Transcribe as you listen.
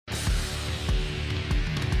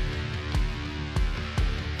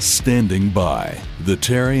Standing By, the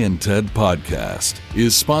Terry and Ted podcast,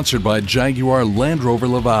 is sponsored by Jaguar Land Rover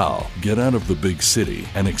Laval. Get out of the big city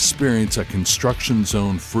and experience a construction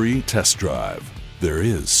zone-free test drive. There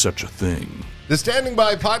is such a thing. The Standing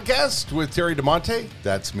By podcast with Terry DeMonte,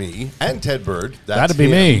 that's me, and Ted Bird, that's That'd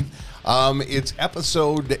be me. It's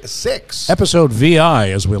episode 6. Episode VI,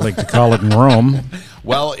 as we like to call it in Rome.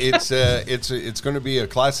 Well, it's going to be a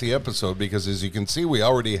classy episode because, as you can see, we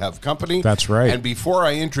already have company. That's right. And before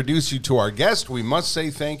I introduce you to our guest, we must say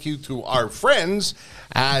thank you to our friends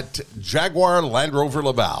at Jaguar Land Rover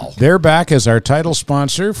Laval. They're back as our title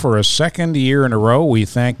sponsor for a second year in a row. We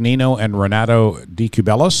thank Nino and Renato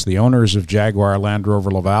DiCubelis, the owners of Jaguar Land Rover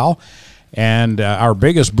Laval. And our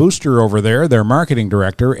biggest booster over there, their marketing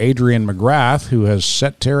director, Adrian McGrath, who has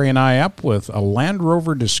set Terry and I up with a Land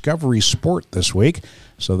Rover Discovery Sport this week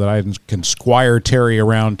so that I can squire Terry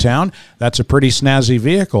around town. That's a pretty snazzy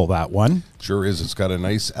vehicle, that one. Sure is. It's got a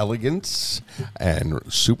nice elegance and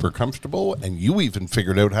super comfortable, and you even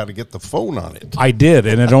figured out how to get the phone on it. I did,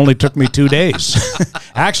 and it only took me 2 days.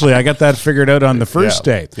 Actually, I got that figured out on the first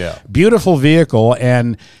day. Yeah. Beautiful vehicle,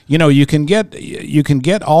 and you know you can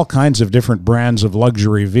get all kinds of different brands of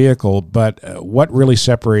luxury vehicle, but what really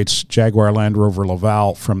separates Jaguar Land Rover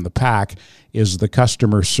Laval from the pack is the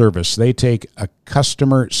customer service. They take a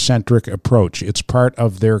customer-centric approach. It's part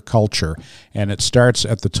of their culture, and it starts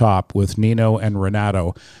at the top with Nino and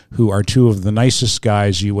Renato, who are two of the nicest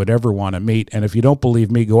guys you would ever want to meet. And if you don't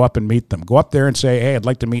believe me, go up and meet them. Go up there and say, hey, I'd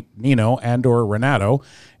like to meet Nino and or Renato,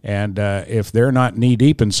 and if they're not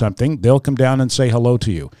knee-deep in something, they'll come down and say hello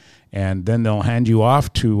to you. And then they'll hand you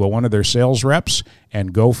off to one of their sales reps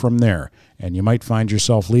and go from there. And you might find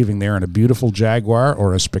yourself leaving there in a beautiful Jaguar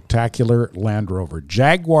or a spectacular Land Rover.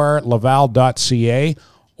 JaguarLaval.ca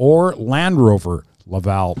or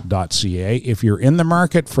LandRoverLaval.ca. If you're in the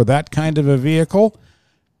market for that kind of a vehicle,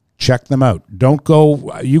 check them out.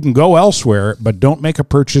 You can go elsewhere, but don't make a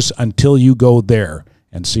purchase until you go there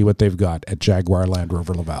and see what they've got at Jaguar Land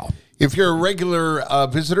Rover Laval. If you're a regular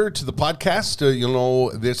visitor to the podcast, you'll know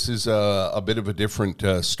this is a bit of a different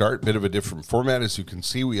start, bit of a different format. As you can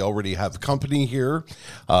see, we already have company here.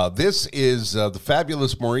 This is the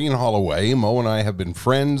fabulous Maureen Holloway. Mo and I have been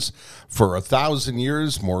friends for 1,000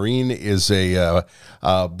 years. Maureen is a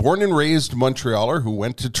born and raised Montrealer who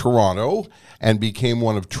went to Toronto and became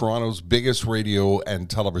one of Toronto's biggest radio and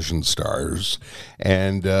television stars,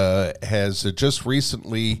 and has just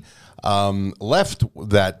recently left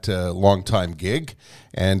that long-time gig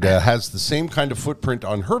and has the same kind of footprint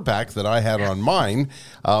on her back that I had on mine.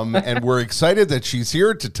 And we're excited that she's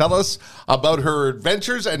here to tell us about her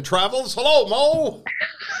adventures and travels. Hello, Mo.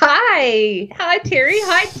 Hi. Hi, Terry.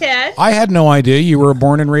 Hi, Ted. I had no idea you were a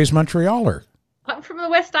born and raised Montrealer. I'm from the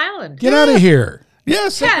West Island. Get out of here. Yeah,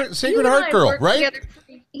 Sacred Heart girl, right?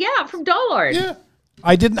 Yeah, I'm from Dollard. Yeah.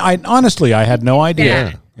 I honestly, I had no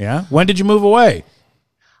idea. Yeah. When did you move away?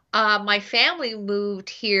 My family moved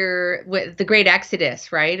here with the Great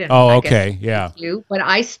Exodus, right? And oh, okay, yeah. But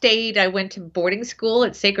I went to boarding school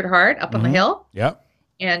at Sacred Heart up on the hill. Yep.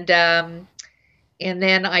 And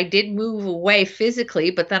then I did move away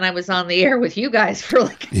physically, but then I was on the air with you guys for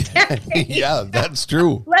like a decade. Yeah, that's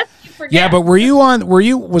true. Lest you forget. Yeah, but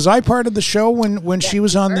was I part of the show when she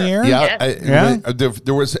was on the air? Yeah.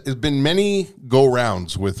 There's been many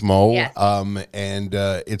go-rounds with Mo, Yes. And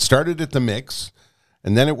it started at the Mix.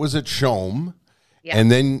 And then it was at Shome,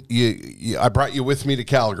 and then I brought you with me to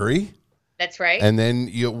Calgary. That's right. And then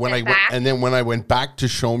when I went back to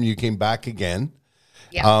Shome, you came back again.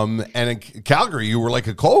 Yeah. And in Calgary, you were like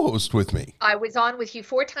a co-host with me. I was on with you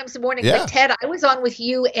 4 times a morning. Yeah. But Ted, I was on with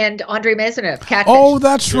you and Andre Maisonneuve. Catfish. Oh,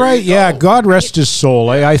 that's right. Yeah, God rest his soul.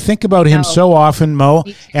 I think about him so often, Mo,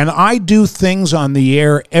 and I do things on the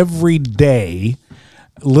air every day.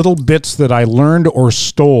 Little bits that I learned or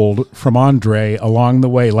stole from Andre along the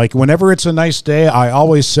way. Like whenever it's a nice day, I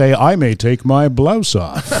always say, I may take my blouse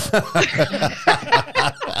off.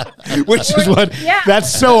 Which is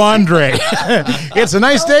that's so Andre. It's a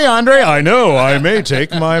nice day, Andre. I know, I may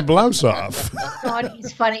take my blouse off. God,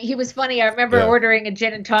 he's funny. He was funny. I remember ordering a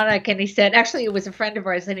gin and tonic, and he said, actually, it was a friend of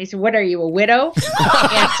ours, and he said, what are you, a widow?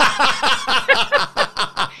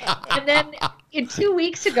 And then 2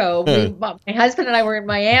 weeks ago, my husband and I were in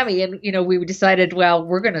Miami, and we decided, well,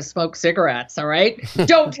 we're going to smoke cigarettes. All right,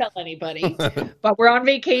 don't tell anybody. But we're on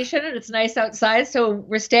vacation, and it's nice outside, so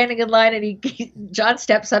we're standing in line, and John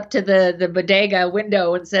steps up to the bodega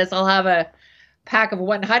window and says, "I'll have a pack of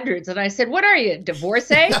 100s." And I said, "What are you,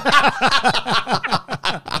 divorcee?"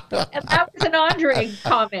 And that was an Andre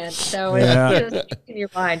comment. So Yeah. it's just in your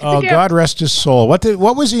mind. It's Oh, a gift. God rest his soul. What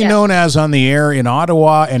was he Yeah. known as on the air in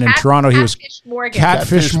Ottawa and in Toronto? He was Catfish Morgan.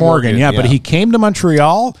 Catfish Morgan. Yeah, but he came to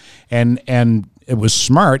Montreal and it was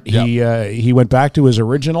smart. He went back to his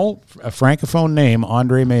original francophone name,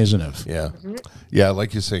 Andre Maisonneuve. Yeah. Yeah,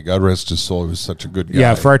 like you say, God rest his soul. He was such a good guy.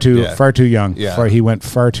 Yeah, far too young. Yeah. He went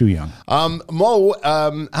far too young. Mo,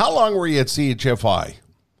 how long were you at CHFI?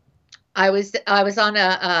 I was on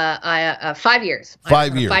a 5 years.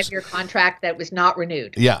 5 years. A 5-year contract that was not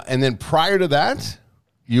renewed. Yeah, and then prior to that,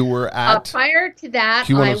 you were at prior to that,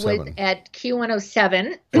 I was Q107. at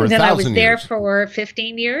Q107, For and then I 1,000 was there years. for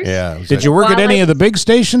 15 years. Yeah. it was Did like- you work at While any I- of the big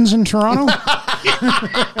stations in Toronto?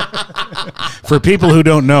 For people who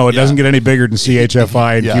don't know, it doesn't get any bigger than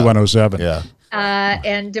CHFI and Yeah. Q107. Yeah.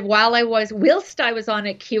 And whilst I was on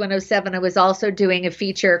at Q107, I was also doing a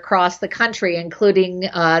feature across the country, including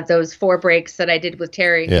those 4 breaks that I did with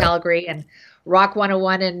Terry in Yeah. Calgary and Rock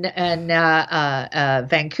 101 in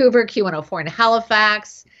Vancouver, Q104 in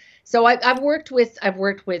Halifax. So I've worked with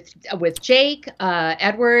Jake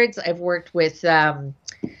Edwards. I've worked with John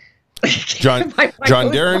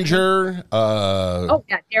Derringer. Oh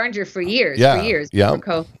yeah, Derringer for years. Yeah,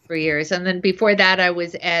 For years, and then before that, I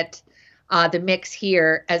was at the mix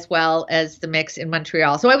here as well as the mix in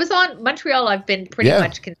Montreal. So I was on Montreal. I've been pretty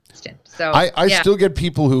much consistent. So I still get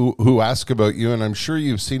people who ask about you, and I'm sure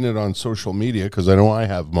you've seen it on social media because I know I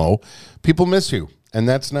have, Mo. People miss you, and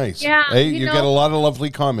that's nice. Yeah, Hey, you you know- get a lot of lovely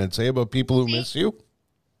comments, about people who miss you.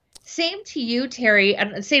 Same to you, Terry,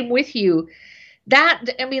 and same with you.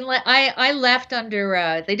 I left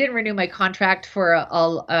under. They didn't renew my contract for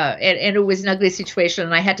and it was an ugly situation,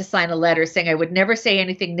 and I had to sign a letter saying I would never say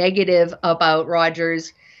anything negative about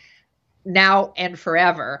Rogers now and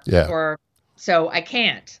forever. Yeah. So I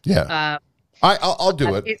can't. Yeah. I'll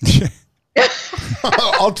do it.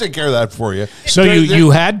 I'll take care of that for you. So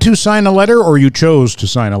you had to sign a letter, or you chose to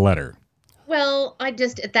sign a letter? Well, I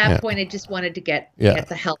just at that point I just wanted to get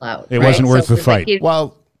the hell out. It wasn't worth the fight.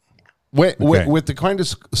 Well, with the kind of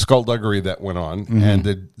skullduggery that went on and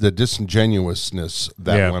the disingenuousness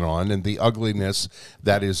that went on and the ugliness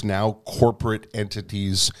that is now corporate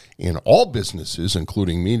entities in all businesses,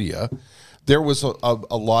 including media, there was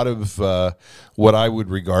a lot of what I would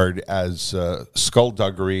regard as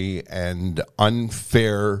skullduggery and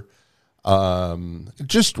unfair,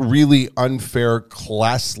 just really unfair,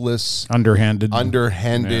 classless, Underhanded,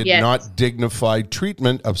 not dignified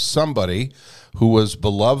treatment of somebody who was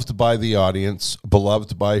beloved by the audience,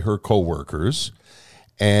 beloved by her coworkers,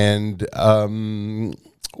 and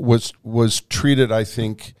was treated, I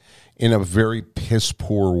think, in a very piss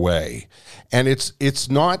poor way. And it's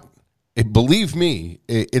not. Believe me,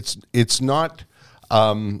 it's not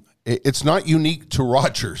unique to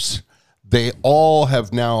Rogers. They all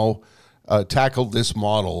have now tackled this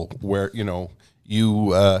model where you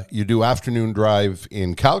do afternoon drive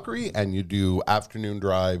in Calgary and you do afternoon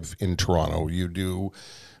drive in Toronto. You do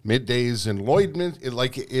middays in Lloyd,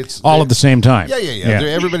 like it's all at the same time. Yeah.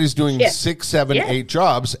 Everybody's doing 6, 7, 8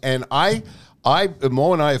 jobs, and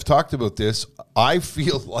Mo and I have talked about this. I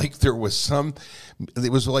feel like it was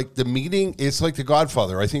like the meeting. It's like The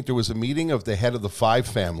Godfather. I think there was a meeting of the head of the 5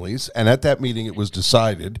 families, and at that meeting, it was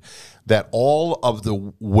decided that all of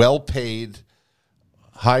the well-paid,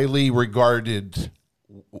 highly regarded,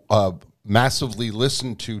 massively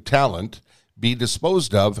listened to talent be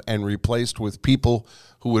disposed of and replaced with people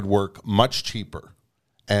who would work much cheaper.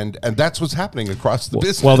 And that's what's happening across the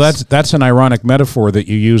business. Well, that's an ironic metaphor that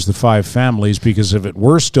you use the 5 families, because if it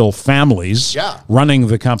were still families running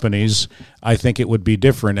the companies, I think it would be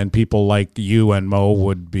different, and people like you and Mo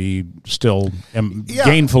would be still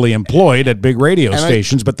gainfully employed at big radio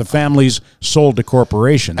stations, but the families sold to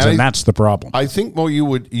corporations, and that's the problem. I think, Mo, you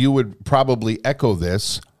would probably echo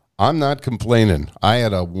this. I'm not complaining. I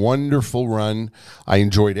had a wonderful run. I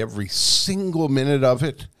enjoyed every single minute of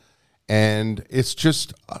it. And it's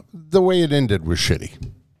just the way it ended was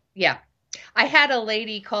shitty. Yeah. I had a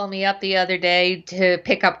lady call me up the other day to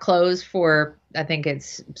pick up clothes for, I think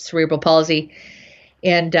it's cerebral palsy.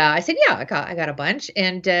 And I said, yeah, I got a bunch.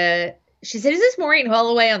 And she said, is this Maureen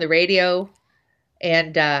Holloway on the radio?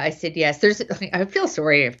 And I said, yes. I feel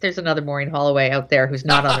sorry if there's another Maureen Holloway out there who's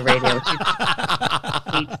not on the radio.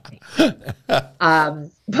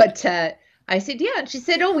 But I said, yeah. And she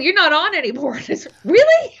said, oh, well, you're not on anymore. And I said,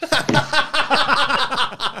 really?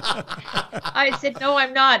 I said, no,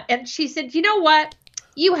 I'm not. And she said, you know what?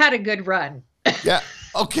 You had a good run. Yeah.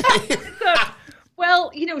 Okay.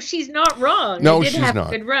 Well, she's not wrong. No, I did she's have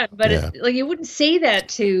not. a good run. But you wouldn't say that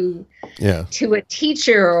to to a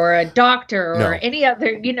teacher or a doctor or No. any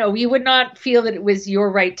other, you would not feel that it was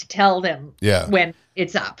your right to tell them when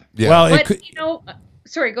it's up. Yeah. Well, it But, could,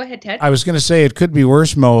 sorry, go ahead, Ted. I was going to say it could be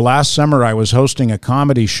worse, Mo. Last summer, I was hosting a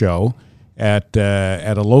comedy show at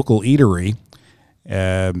a local eatery,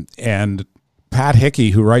 and Pat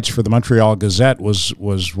Hickey, who writes for the Montreal Gazette,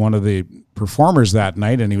 was one of the performers that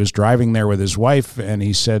night, and he was driving there with his wife, and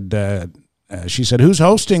he said, she said, "Who's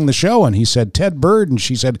hosting the show?" And he said, "Ted Bird." And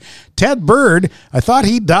she said, "Ted Bird? I thought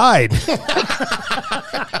he died."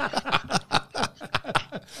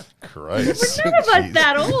 Christ. We're none of us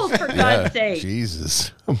that old, for God's sake.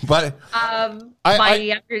 Jesus. But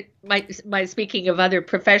my speaking of other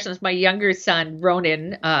professions, my younger son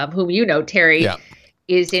Ronan, whom you know, Terry,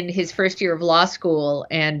 is in his first year of law school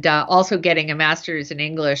and also getting a master's in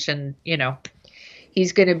English, and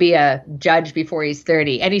he's going to be a judge before he's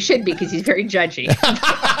 30, and he should be because he's very judgy.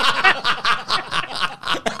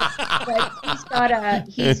 But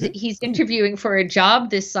he's interviewing for a job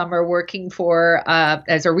this summer, working for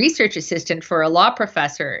as a research assistant for a law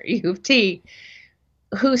professor at U of T,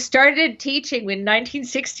 who started teaching in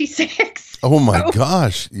 1966. oh my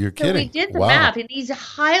gosh, you're kidding. So we did the math, and he's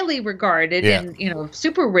highly regarded and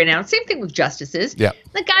super renowned. Same thing with justices. Yeah,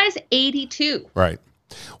 the guy's 82. Right.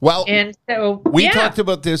 Well, and so we talked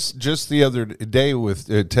about this just the other day with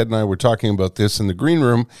Ted and I were talking about this in the green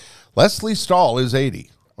room. Lesley Stahl is 80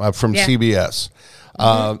 from CBS.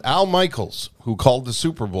 Al Michaels, who called the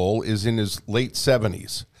Super Bowl, is in his late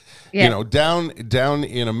 70s. Yeah. Down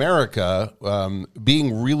in America,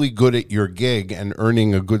 being really good at your gig and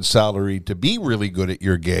earning a good salary to be really good at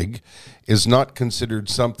your gig is not considered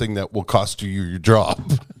something that will cost you your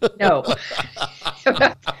job. No.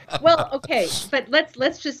 Well, okay, but let's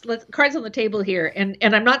cards on the table here, and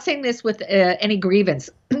I'm not saying this with any grievance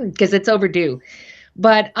because it's overdue.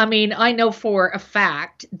 But I mean, I know for a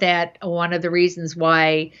fact that one of the reasons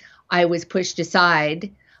why I was pushed aside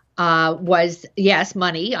was, yes,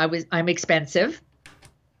 money. I'm expensive,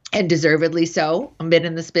 and deservedly so. I've been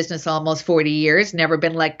in this business almost 40 years, never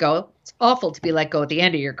been let go. It's awful to be let go at the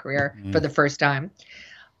end of your career for the first time.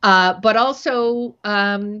 But also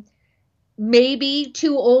maybe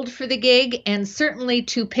too old for the gig, and certainly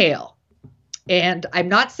too pale. And I'm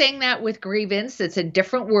not saying that with grievance. It's a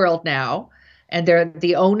different world now. And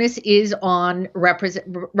the onus is on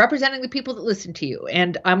representing the people that listen to you.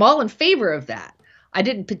 And I'm all in favor of that. I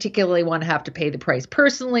didn't particularly want to have to pay the price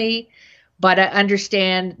personally, but I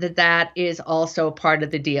understand that is also part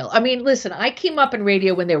of the deal. I mean, listen, I came up in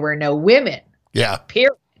radio when there were no women. Yeah.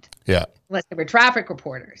 Period. Yeah. Unless they were traffic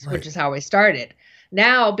reporters, which is how I started.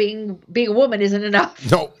 Now being a woman isn't enough.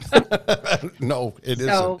 No. No, it isn't.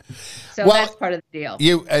 So that's part of the deal.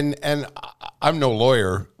 You and I'm no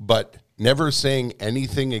lawyer, but never saying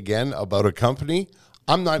anything again about a company.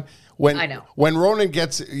 I'm not. I know. When Ronan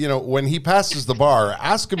gets, when he passes the bar,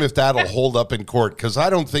 ask him if that'll hold up in court, because I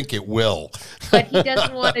don't think it will. But he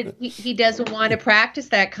doesn't want to. He doesn't want to practice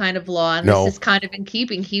that kind of law, and this is kind of in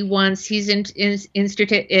keeping. He's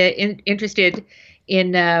interested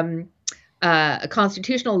in a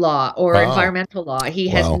constitutional law or environmental law. He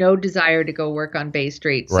has no desire to go work on Bay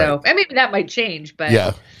Street. So, and maybe that might change,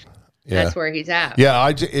 but that's where he's at. Yeah,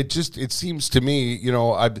 it seems to me,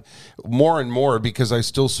 I've more and more, because I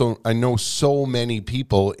know so many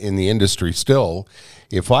people in the industry still.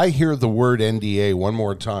 If I hear the word NDA one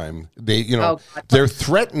more time, they're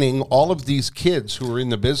threatening all of these kids who are in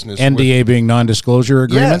the business. NDA being non-disclosure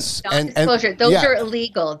agreements? Yes. Non-disclosure. Those are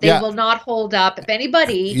illegal. They will not hold up. If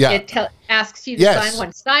anybody asks you to sign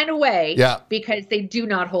one, sign away, because they do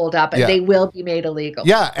not hold up, and they will be made illegal.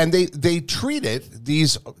 Yeah, and they treat it,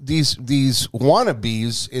 these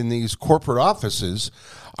wannabes in these corporate offices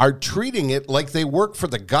are treating it like they work for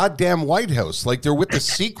the goddamn White House, like they're with the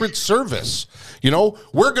Secret Service.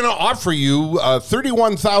 We're going to offer you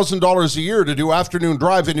 $31,000 a year to do afternoon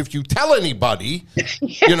drive, and if you tell anybody,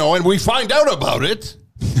 and we find out about it,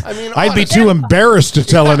 I mean, I'd be too embarrassed to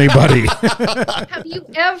tell anybody. Have you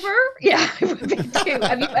ever? Yeah, I would be too.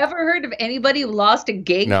 Have you ever heard of anybody who lost a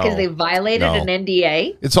gig because they violated an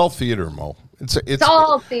NDA? It's all theater, Mo. It's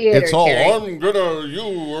all theater. It's all Terry. I'm gonna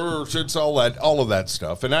it's all of that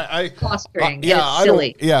stuff, and posturing. I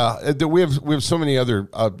silly. We have so many other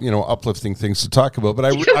uplifting things to talk about, but I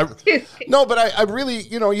really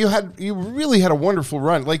you really had a wonderful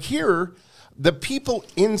run. Like here, the people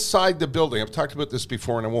inside the building. I've talked about this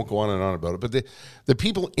before, and I won't go on and on about it. But the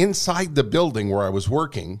people inside the building where I was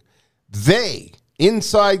working,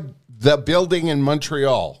 inside the building in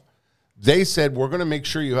Montreal. They said, we're going to make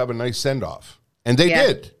sure you have a nice send-off. And they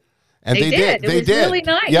did. And they did. It was really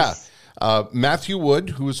nice. Yeah. Matthew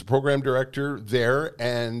Wood, who was the program director there,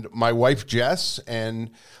 and my wife Jess,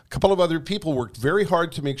 and a couple of other people worked very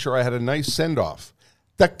hard to make sure I had a nice send-off.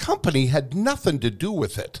 The company had nothing to do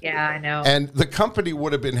with it. Yeah, I know. And the company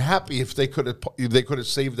would have been happy if they could have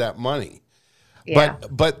saved that money. Yeah.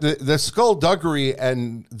 But the skullduggery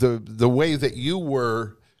and the way that you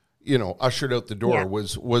were, ushered out the door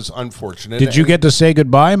was unfortunate. Did you get to say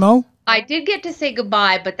goodbye, Mo? I did get to say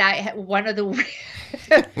goodbye, but that one of the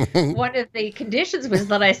one of the conditions was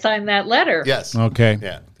that I signed that letter. Yes. Okay.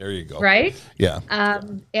 Yeah. There you go. Right. Yeah.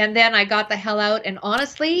 And then I got the hell out. And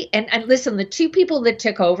honestly, and listen, the two people that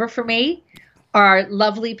took over for me are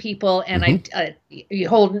lovely people, and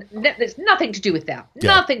there's nothing to do with them.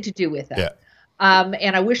 Yeah. Nothing to do with them. Yeah.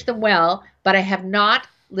 And I wish them well, but I have not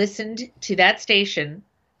listened to that station. In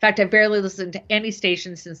fact, I've barely listened to any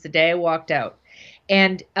station since the day I walked out.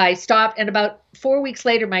 And I stopped, and about 4 weeks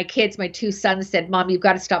later, my two sons said, "Mom, you've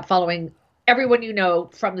got to stop following everyone you know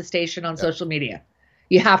from the station on social media.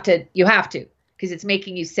 You have to, because it's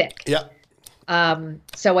making you sick." Yeah.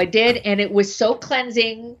 So I did, and it was so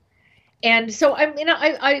cleansing. And so I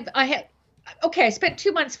spent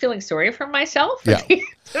 2 months feeling sorry for myself. Yeah.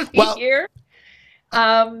 Here.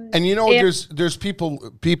 And there's people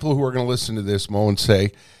who are going to listen to this, Mo, and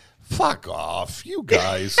say, "Fuck off, you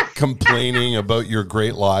guys complaining about your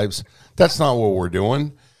great lives. That's not what we're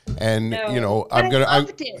doing." And I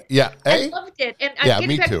loved it. Yeah, I loved it. And yeah, I'm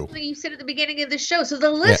me getting back too. to something you said at the beginning of the show. So the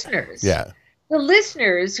listeners, Yeah. the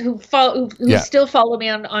listeners who still follow me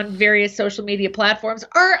on various social media platforms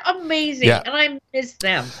are amazing, Yeah. and I miss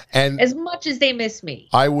them And as much as they miss me.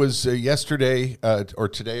 I was yesterday or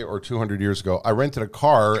today or 200 years ago, I rented a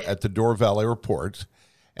car at the Dorval Airport,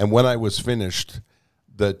 and when I was finished,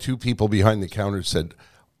 the two people behind the counter said,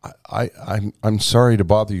 I'm sorry to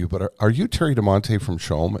bother you, but are you Terry DeMonte from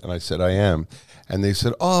Shome? And I said, I am. And they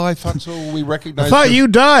said, "Oh, I thought so. We recognized I thought you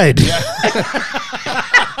died."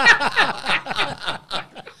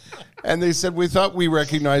 And they said, "We thought we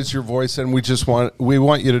recognized your voice, and we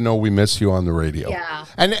want you to know we miss you on the radio." Yeah.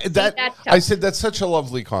 And I said, that's such a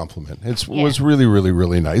lovely compliment. It was really, really,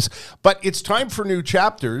 really nice. But it's time for new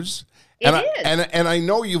chapters. And I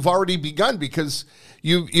know you've already begun because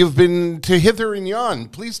you've been to hither and yon.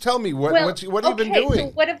 Please tell me what have you been doing? So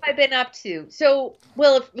what have I been up to? So,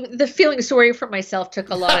 the feeling sorry for myself took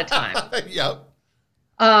a lot of time. Yeah.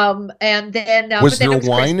 And then was there it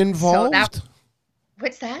wine Christmas, involved? So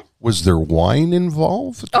what's that? Was there wine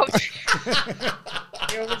involved? Oh,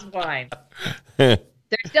 there was wine. There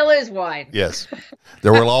still is wine. Yes,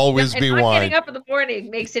 there will always be wine. Getting up in the morning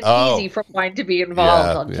makes it easy for wine to be involved.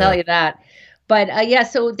 I'll tell you that. But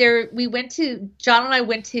so John and I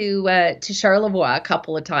went to Charlevoix a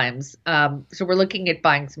couple of times. So we're looking at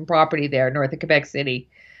buying some property there north of Quebec City,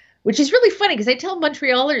 which is really funny because I tell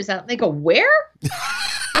Montrealers that and they go, "Where?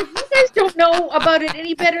 You guys don't know about it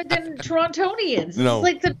any better than Torontonians. No.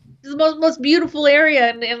 It's like the most beautiful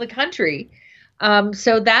area in the country."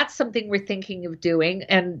 So that's something we're thinking of doing.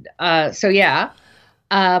 And I'm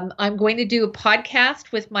going to do a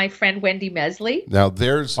podcast with my friend Wendy Mesley. Now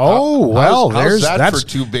there's that's for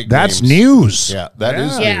two big that's names. news. Yeah, that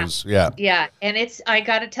is news. Yeah, and I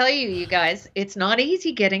got to tell you guys, it's not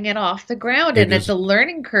easy getting it off the ground, and the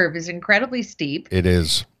learning curve is incredibly steep. It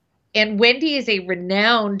is. And Wendy is a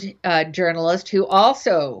renowned journalist who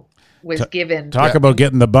also was given talk about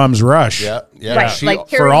getting the bum's rush. Yeah. Right,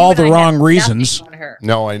 for all the wrong reasons.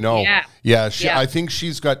 No, I know. Yeah. I think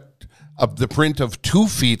she's got the print of 2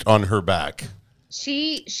 feet on her back.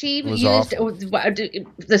 She used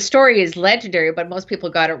the story is legendary, but most people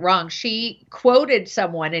got it wrong. She quoted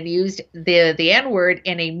someone and used the N-word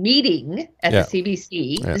in a meeting at the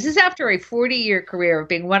CBC. Yeah. This is after a 40-year career of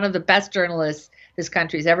being one of the best journalists this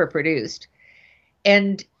country's ever produced,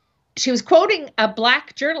 and she was quoting a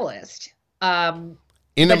black journalist in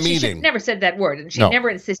a meeting. She never said that word, and she never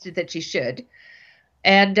insisted that she should.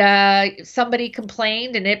 And somebody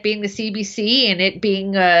complained, and it being the CBC, and it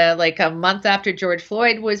being like a month after George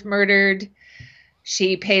Floyd was murdered,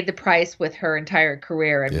 she paid the price with her entire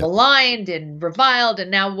career and maligned and reviled.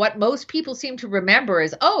 And now what most people seem to remember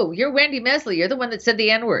is, "Oh, you're Wendy Mesley. You're the one that said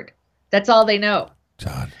the N-word." That's all they know.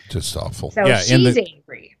 God, just awful. So she's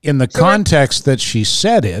angry. In the context that she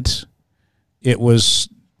said it, it was...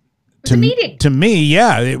 a meeting. To me,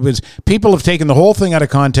 it was. People have taken the whole thing out of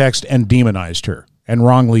context and demonized her, and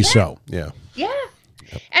wrongly so. Yeah. Yeah.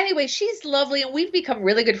 Anyway, she's lovely, and we've become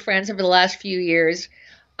really good friends over the last few years.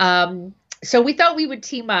 So we thought we would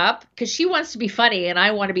team up because she wants to be funny and I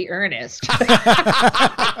want to be earnest.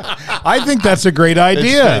 I think that's a great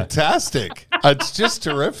idea. It's fantastic. It's just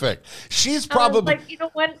terrific. She's probably like,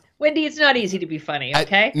 Wendy, it's not easy to be funny,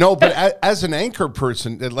 okay? No, but as an anchor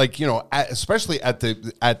person, like, you know, especially at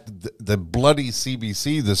the bloody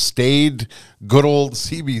CBC, the staid, good old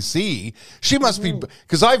CBC, she must be,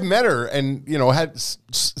 because I've met her and, you know, had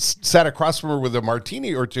sat across from her with a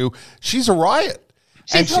martini or two. She's a riot.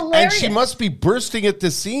 She's hilarious. And she must be bursting at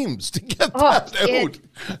the seams to get that out.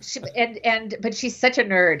 But she's such a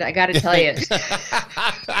nerd, I got to tell you.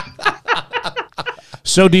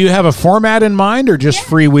 So do you have a format in mind or just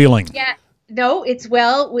freewheeling? Yeah. No, it's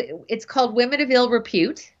called Women of Ill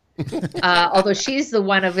Repute. Although she's the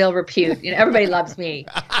one of ill repute. You know, everybody loves me.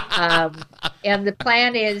 And the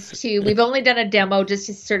plan is we've only done a demo just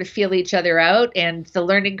to sort of feel each other out. And the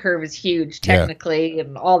learning curve is huge technically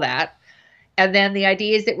and all that. And then the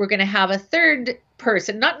idea is that we're going to have a third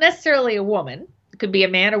person, not necessarily a woman. It could be a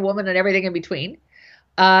man, a woman, and everything in between.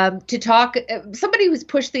 To talk, somebody who's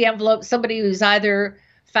pushed the envelope, somebody who's either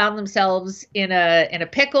found themselves in a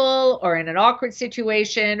pickle or in an awkward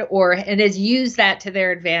situation and has used that to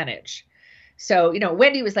their advantage. So, you know,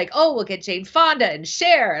 Wendy was like, "Oh, we'll get Jane Fonda and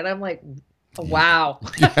Cher," and I'm like, "Wow."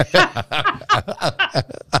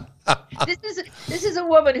 This is a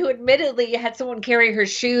woman who admittedly had someone carry her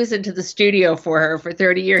shoes into the studio for her for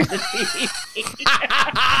 30 years.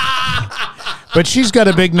 But she's got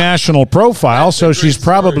a big national profile, so she's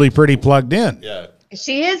probably pretty plugged in. Yeah.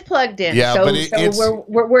 She is plugged in. Yeah, so, but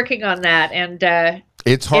we're working on that, and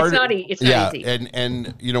it's hard. It's not easy.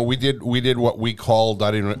 And you know, we did what we called.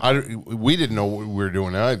 We didn't know what we were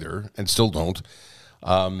doing either, and still don't.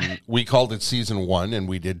 We called it season 1, and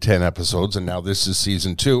we did 10 episodes, and now this is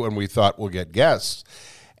season 2, and we thought we'll get guests,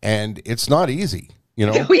 and it's not easy. You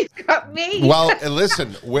know, we've got me. Well,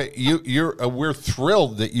 listen, we're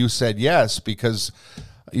thrilled that you said yes, because,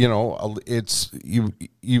 you know, it's you.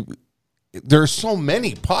 There's so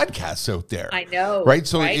many podcasts out there. I know, right?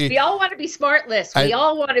 So right? We all want to be Smartless. We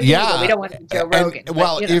all want to be. Well, we don't want to be Joe Rogan.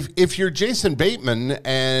 Well, but, you know. if you're Jason Bateman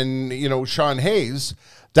and, you know, Sean Hayes,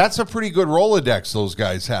 that's a pretty good Rolodex those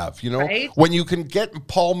guys have. You know, right? When you can get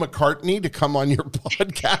Paul McCartney to come on your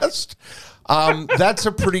podcast, that's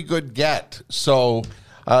a pretty good get. So.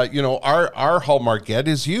 You know, our hallmark get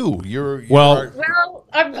is you.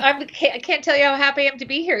 I can't tell you how happy I am to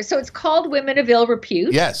be here. So it's called Women of Ill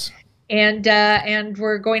Repute. Yes. And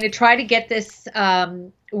we're going to try to get this.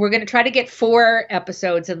 We're going to try to get 4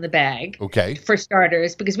 episodes in the bag. Okay. For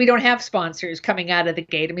starters, because we don't have sponsors coming out of the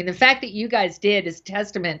gate. I mean, the fact that you guys did is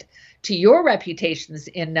testament to your reputations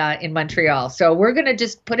in Montreal. So we're going to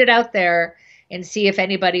just put it out there and see if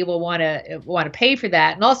anybody will want to pay for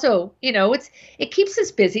that. And also, you know, it keeps us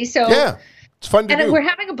busy. So yeah, it's fun to do. And we're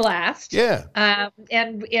having a blast. Yeah.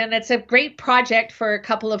 And it's a great project for a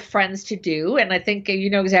couple of friends to do. And I think you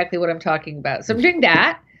know exactly what I'm talking about. So I'm doing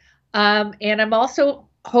that. And I'm also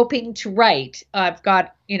hoping to write. I've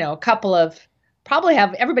got, you know, a couple of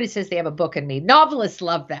everybody says they have a book in me. Novelists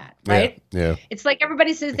love that, right? Yeah. It's like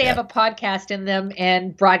everybody says they have a podcast in them,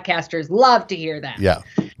 and broadcasters love to hear that. Yeah.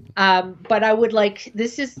 But I would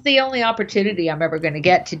this is the only opportunity I'm ever going to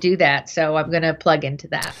get to do that. So I'm going to plug into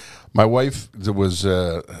that. My wife was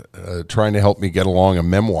trying to help me get along a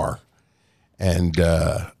memoir. And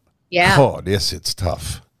it's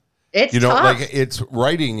tough. It's tough.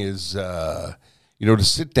 Writing is, you know, to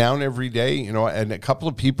sit down every day, you know, and a couple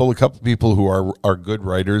of people who are good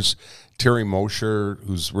writers, Terry Mosher,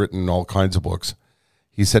 who's written all kinds of books.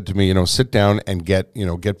 He said to me, you know, sit down and get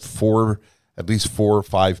at least 4 or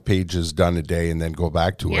 5 pages done a day, and then go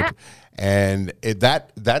back to it. And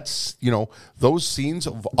that's, you know, those scenes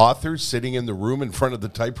of authors sitting in the room in front of the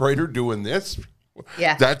typewriter doing this.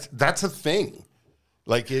 Yeah. That's a thing.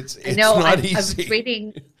 Like it's not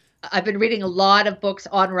easy. I've been reading a lot of books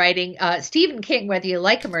on writing. Stephen King, whether you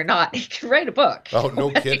like him or not, he can write a book. Oh,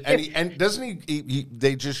 no kidding. And doesn't he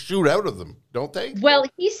they just shoot out of them, don't they? Well,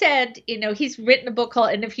 he said, you know, he's written a book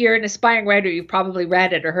called, and if you're an aspiring writer, you've probably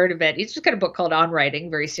read it or heard of it. He's just got a book called On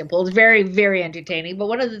Writing, very simple. It's very, very entertaining. But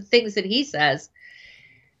one of the things that he says,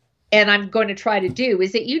 and I'm going to try to do,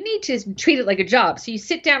 is that you need to treat it like a job. So you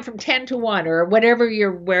sit down from 10 to 1 or wherever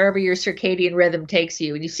your circadian rhythm takes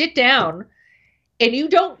you, and you sit down. And you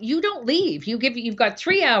don't leave. You've got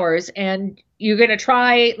 3 hours, and you're going to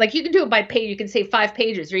try, like, you can do it by page. You can say 5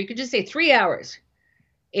 pages, or you can just say 3 hours.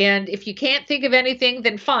 And if you can't think of anything,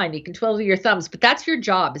 then fine. You can twiddle your thumbs, but that's your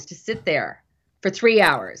job, is to sit there for 3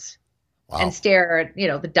 hours and stare at, you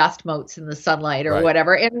know, the dust motes in the sunlight or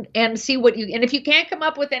whatever, and see and if you can't come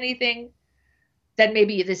up with anything, then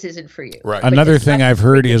maybe this isn't for you. Right. Another thing I've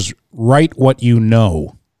heard is write what you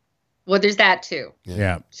know. Well, there's that too.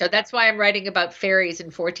 Yeah. So that's why I'm writing about fairies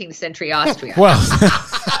in 14th century Austria. Well,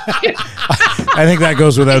 I think that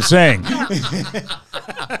goes without saying.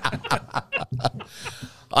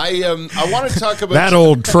 I want to talk about That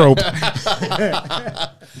old trope.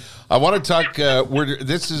 I want to talk.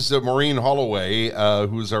 This is Maureen Holloway,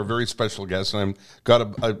 who's our very special guest, and I've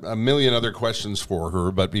got a million other questions for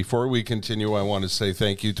her. But before we continue, I want to say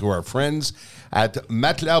thank you to our friends at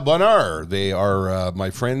Matelas Bonheur. They are my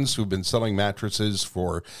friends who've been selling mattresses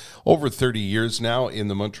for over 30 years now in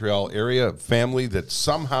the Montreal area. A family that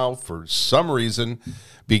somehow, for some reason,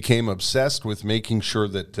 became obsessed with making sure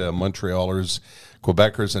that Montrealers,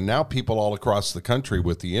 Quebecers, and now people all across the country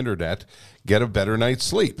with the internet get a better night's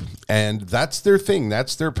sleep. And that's their thing.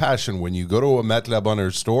 That's their passion. When you go to a Matelas Bonheur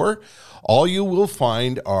store, all you will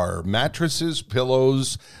find are mattresses,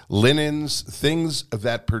 pillows, linens, things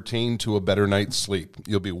that pertain to a better night's sleep.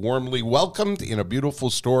 You'll be warmly welcomed in a beautiful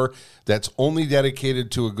store that's only dedicated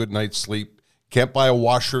to a good night's sleep. Can't buy a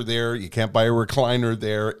washer there. You can't buy a recliner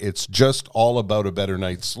there. It's just all about a better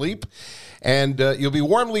night's sleep. And you'll be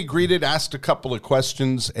warmly greeted, asked a couple of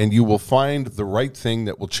questions, and you will find the right thing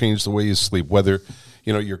that will change the way you sleep. Whether,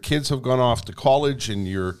 your kids have gone off to college and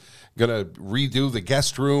you're going to redo the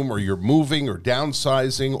guest room, or you're moving or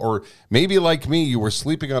downsizing, or maybe like me, you were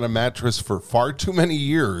sleeping on a mattress for far too many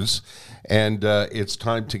years, and it's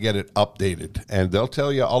time to get it updated. And they'll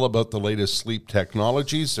tell you all about the latest sleep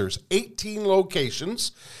technologies. There's 18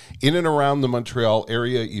 locations in and around the Montreal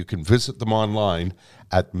area. You can visit them online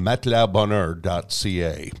at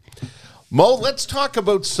matelasbonheur.ca. Mo, let's talk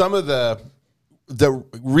about some of the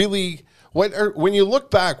really, when you look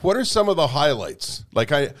back, what are some of the highlights?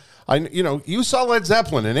 Like you saw Led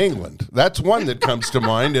Zeppelin in England. That's one that comes to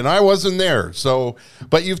mind, and I wasn't there. So,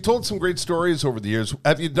 but you've told some great stories over the years.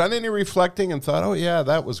 Have you done any reflecting and thought, oh yeah,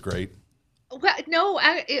 that was great? Well, no,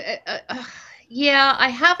 yeah, I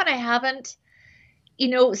have and I haven't.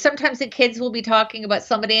 Sometimes the kids will be talking about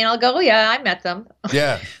somebody, and I'll go, "Oh yeah, I met them."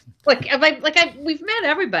 Yeah. We've met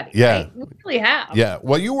everybody. Yeah, right? We really have. Yeah.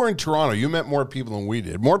 Well, you were in Toronto. You met more people than we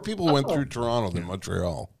did. More people went through Toronto than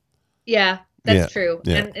Montreal. Yeah, that's true.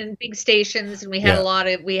 Yeah. And big stations, and we had a lot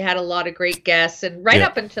of great guests, and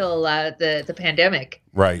up until the pandemic.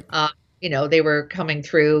 Right. They were coming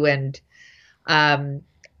through, and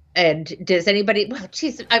does anybody? Well,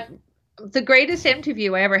 geez, the greatest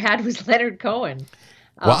interview I ever had was Leonard Cohen.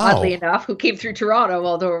 Wow. Oddly enough, who came through Toronto,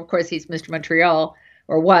 although of course he's Mr. Montreal,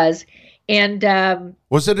 or was. And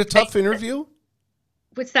was it a tough interview?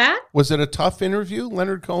 What's that? Was it a tough interview,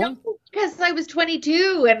 Leonard Cohen? No, because I was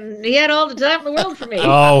 22 and he had all the time in the world for me.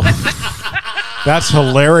 Oh, that's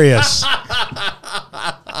hilarious.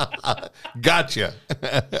 Gotcha.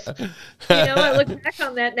 I look back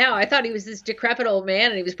on that now. I thought he was this decrepit old man,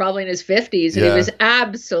 and he was probably in his 50s, and he was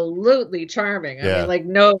absolutely charming. I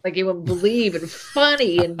mean, you wouldn't believe, and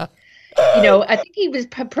funny, and I think he was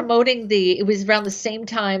promoting it was around the same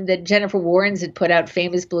time that Jennifer Warnes had put out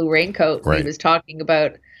Famous Blue Raincoat. Right. He was talking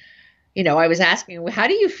about, I was asking him, how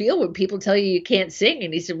do you feel when people tell you can't sing?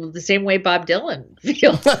 And he said, well, the same way Bob Dylan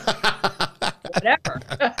feels. Whatever.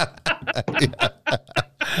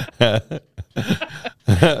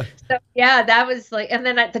 So yeah, that was like, and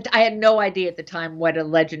then I had no idea at the time what a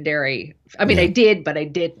legendary. I mean, I did, but I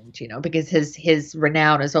didn't, because his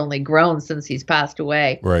renown has only grown since he's passed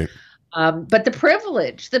away. Right. But the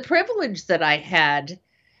privilege that I had,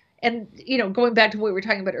 and going back to what we were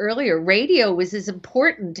talking about earlier, radio was as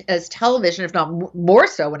important as television, if not more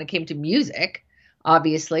so, when it came to music,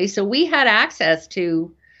 obviously. So we had access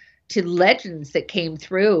to legends that came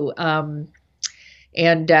through.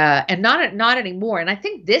 And not anymore. And I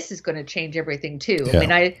think this is going to change everything too. Yeah. I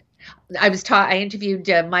mean, I interviewed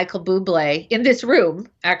Michael Bublé in this room,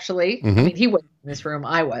 actually. Mm-hmm. I mean, he wasn't in this room,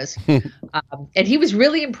 I was. And he was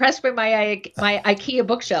really impressed by my IKEA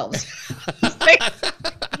bookshelves. He's like,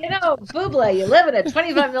 Bublé, you live in a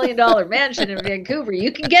 $25 million mansion in Vancouver.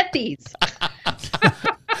 You can get these.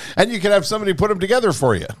 And you can have somebody put them together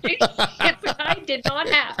for you. I did not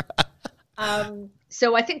have.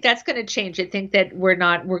 So I think that's going to change. I think that we're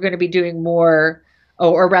going to be doing more,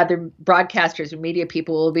 or rather broadcasters and media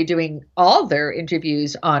people will be doing all their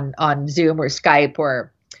interviews on Zoom or Skype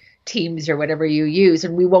or Teams or whatever you use.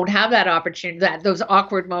 And we won't have that opportunity, those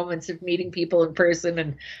awkward moments of meeting people in person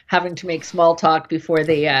and having to make small talk before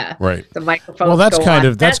the microphone. Well, that's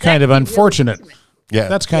kind of unfortunate. Really, yeah,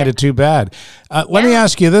 that's kind of too bad. Let me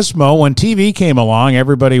ask you this, Mo. When TV came along,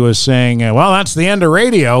 everybody was saying, well, that's the end of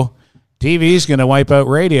radio. TV's going to wipe out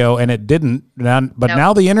radio, and it didn't.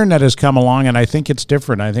 Now the internet has come along, and I think it's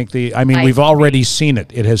different. We've already seen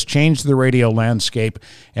it. It has changed the radio landscape,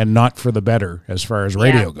 and not for the better as far as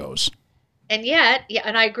radio goes. And yet, yeah,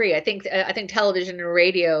 and I agree. I think television and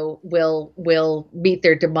radio will meet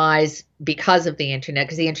their demise because of the internet,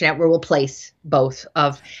 because the internet will replace both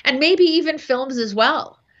of, and maybe even films as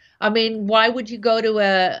well. I mean, why would you go to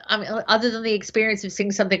other than the experience of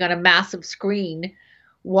seeing something on a massive screen,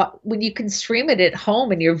 when you can stream it at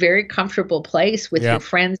home in your very comfortable place with your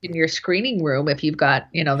friends in your screening room, if you've got,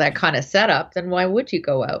 that kind of setup, then why would you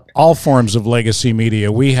go out? All forms of legacy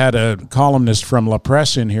media. We had a columnist from La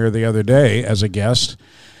Presse in here the other day as a guest,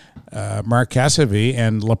 Mark Cassavy,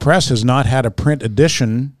 and La Presse has not had a print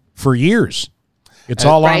edition for years. It's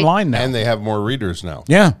all online now. And they have more readers now.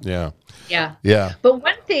 Yeah. Yeah. Yeah. Yeah. But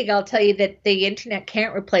one thing I'll tell you that the internet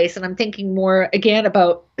can't replace, and I'm thinking more again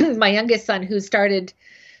about my youngest son who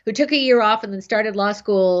took a year off and then started law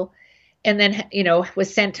school and then,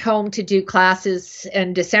 was sent home to do classes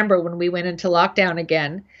in December when we went into lockdown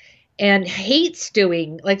again, and hates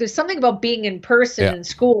doing, like, there's something about being in person in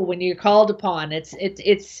school when you're called upon.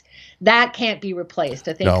 It's that can't be replaced.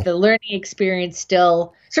 I think the learning experience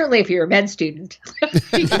still, certainly if you're a med student.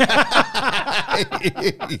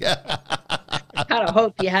 I kind of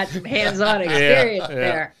hope you had some hands-on experience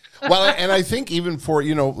there. Well, and I think even for,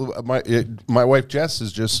 my wife Jess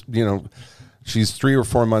is just, she's 3 or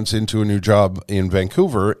 4 months into a new job in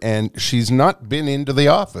Vancouver, and she's not been into the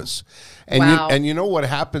office. And you know what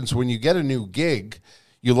happens when you get a new gig?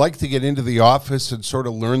 You like to get into the office and sort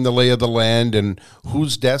of learn the lay of the land and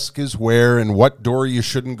whose desk is where and what door you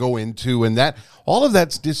shouldn't go into, and that all of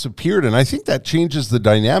that's disappeared, and I think that changes the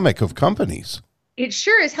dynamic of companies. It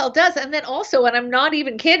sure as hell does. And then also, and I'm not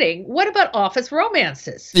even kidding, what about office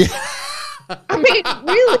romances? Yeah. I mean,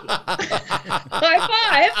 really?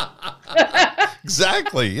 High five.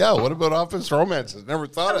 Exactly. Yeah. What about office romances? Never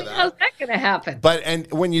thought of that. How's that going to happen? But,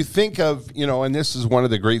 and when you think of, and this is one of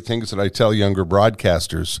the great things that I tell younger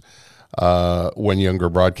broadcasters, when younger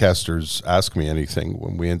broadcasters ask me anything,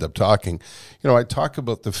 when we end up talking, I talk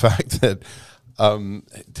about the fact that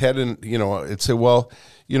Ted and, it'd say, well,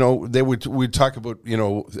 we'd talk about,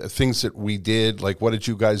 things that we did, like what did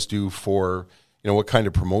you guys do for, what kind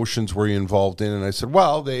of promotions were you involved in? And I said,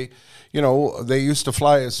 well, they used to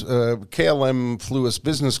fly us, KLM flew us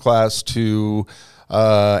business class to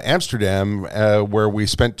Amsterdam, where we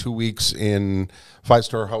spent 2 weeks in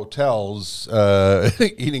 5-star hotels,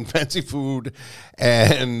 eating fancy food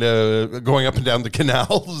and going up and down the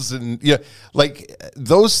canals. And like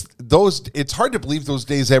those, it's hard to believe those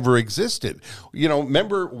days ever existed.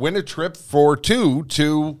 Remember, win a trip for 2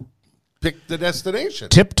 to pick the destination.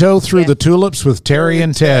 Tiptoe Through the Tulips with Terry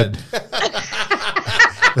and Ted.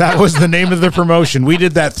 That was the name of the promotion. We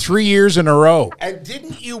did that 3 years in a row. And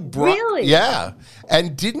didn't you really? Yeah.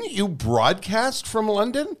 And didn't you broadcast from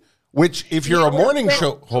London? Which, if you're a morning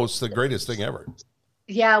show host, the greatest thing ever.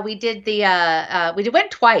 Yeah, we did we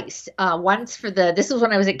went twice. Once this was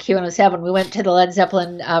when I was at Q107. We went to the Led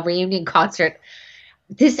Zeppelin reunion concert.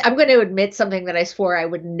 I'm going to admit something that I swore I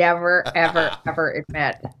would never, ever, ever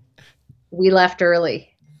admit. We left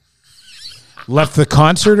early. Left the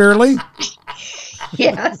concert early?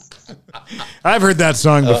 Yes. I've heard that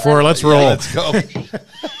song before. Let's roll. Let's go.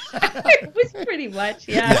 It was pretty much,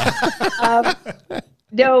 yeah.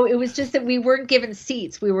 No, it was just that we weren't given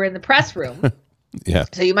seats. We were in the press room. Yeah.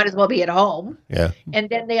 So you might as well be at home. Yeah. And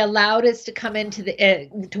then they allowed us to come into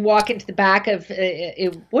to walk into the back of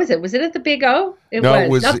was it at the Big O? It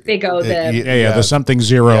was not Big O. The something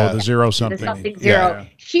zero, the zero something. The something zero. Yeah.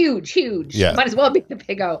 Huge. Yeah. Might as well be the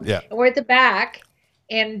Big O. Yeah. And we're at the back,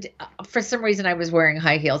 and for some reason I was wearing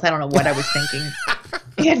high heels. I don't know what I was thinking.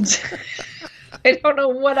 And I don't know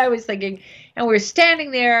what I was thinking. And we're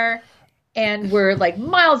standing there. And we're like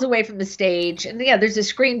miles away from the stage. And yeah, there's a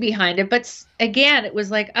screen behind it. But again, it was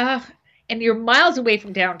like, and you're miles away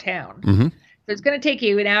from downtown. Mm-hmm. So it's going to take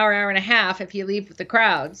you an hour and a half if you leave with the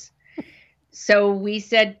crowds. So we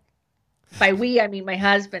said, by we, I mean my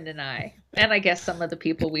husband and I. And I guess some of the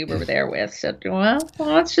people we were there with said, well,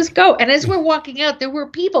 let's just go. And as we're walking out, there were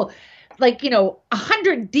people like,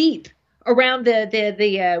 100 deep around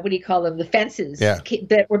the what do you call them, the fences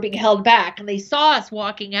that were being held back, and they saw us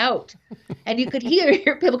walking out, and you could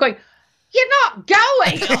hear people going, "You're not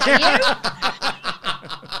going, are you?"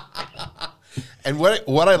 And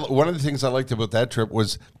one of the things I liked about that trip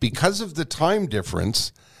was because of the time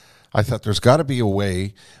difference. I thought there's got to be a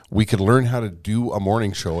way we could learn how to do a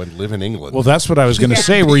morning show and live in England. Well, that's what I was going to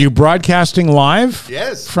say. Were you broadcasting live?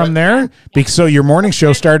 Yes. From there? So your morning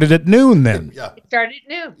show started at noon then? Yeah. It started at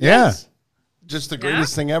noon. Yeah. Yes. Just the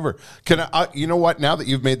greatest thing ever. Can I, you know what? Now that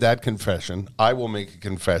you've made that confession, I will make a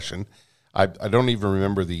confession. I don't even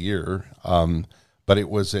remember the year, but it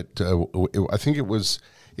was at, I think it was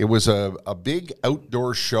It was a big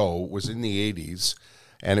outdoor show. It was in the 80s,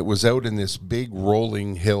 and it was out in this big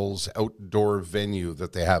rolling hills outdoor venue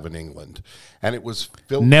that they have in England. And it was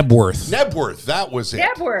filled... Nebworth. Nebworth, that was it.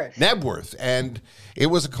 Nebworth. And it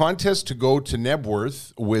was a contest to go to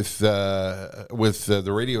Nebworth with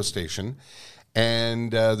the radio station.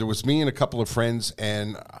 And there was me and a couple of friends,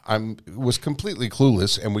 and I was completely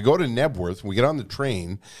clueless. And we go to Nebworth, and we get on the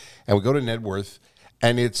train, and we go to Nebworth,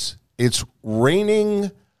 and it's raining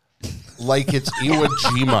like it's Iwo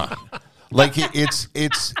Jima. Like it's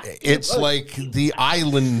like the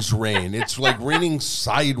islands rain. It's like raining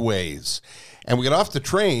sideways. And we get off the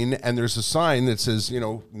train, and there's a sign that says,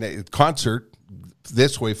 concert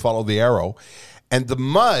this way, follow the arrow. And the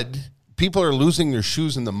mud, people are losing their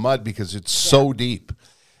shoes in the mud because it's so deep.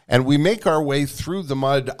 And we make our way through the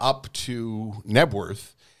mud up to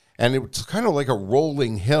Nebworth, and it's kind of like a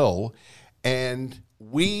rolling hill, and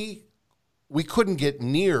we couldn't get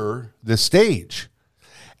near the stage.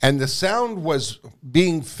 And the sound was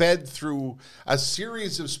being fed through a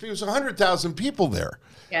series of speakers, 100,000 people there.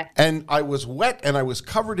 Yeah. And I was wet and I was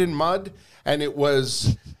covered in mud, and it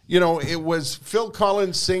was, it was Phil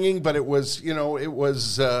Collins singing, but it was, it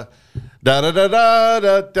was da da da da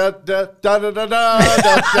da da da da da da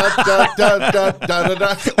da da da da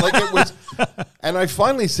da, like it was. And I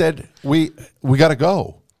finally said, we got to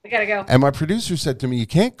go. We got to go. And my producer said to me, you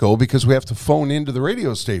can't go because we have to phone into the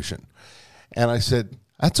radio station. And I said,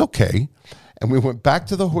 that's okay. And we went back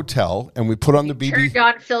to the hotel, and we put on the BBC. Turned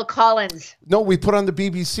on Phil Collins. No, we put on the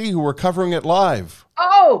BBC, who were covering it live.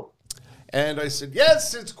 Oh. And I said,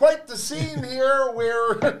 yes, it's quite the scene here.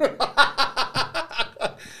 We're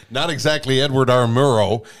not exactly Edward R.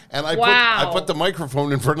 Murrow. And I put the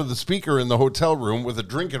microphone in front of the speaker in the hotel room with a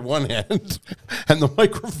drink in one hand and the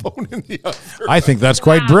microphone in the other. I think that's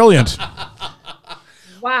quite brilliant.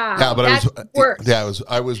 Wow. Yeah, but that's worse.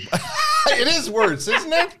 I was. It is worse,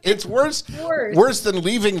 isn't it? It's worse. Worse. Worse than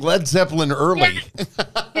leaving Led Zeppelin early.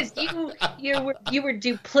 Because you were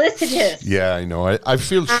duplicitous. Yeah, I know. I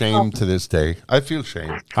feel shame to this day. I feel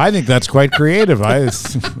shame. I think that's quite creative.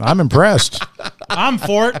 I'm impressed. I'm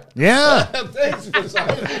for it. Yeah. Thanks,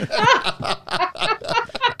 Poseidon.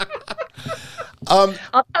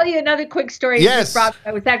 I'll tell you another quick story. Yes.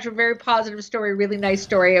 It was actually a very positive story, really nice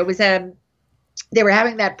story. It was they were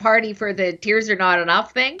having that party for the Tears Are Not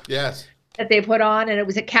Enough thing. Yes. That they put on, and it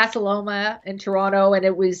was at Casa Loma in Toronto, and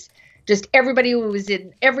it was just everybody who was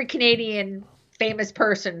in every Canadian famous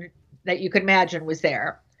person that you could imagine was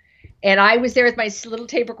there. And I was there with my little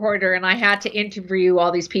tape recorder, and I had to interview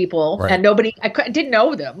all these people, right. And I didn't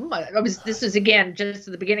know them. This was again just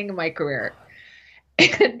at the beginning of my career.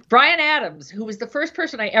 And Bryan Adams, who was the first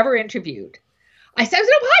person I ever interviewed, I said,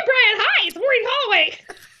 "Oh, hi, Bryan. Hi, it's Maureen Holloway."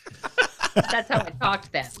 That's how I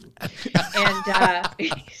talked then.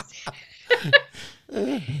 And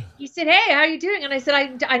he said, "Hey, how are you doing?" And I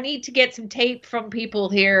said, I need to get some tape from people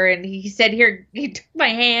here. And he said, "Here," he took my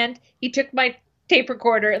hand, he took my tape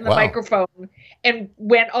recorder and the microphone and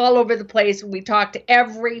went all over the place. And we talked to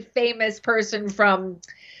every famous person from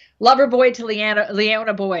Loverboy to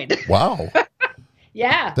Leona Boyd. Wow.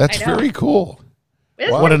 Yeah. That's very cool.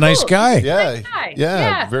 What a nice guy. Yeah. Nice guy.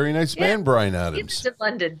 Yeah. Very nice man, Bryan He Adams. was in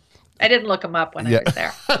London. I didn't look him up when I was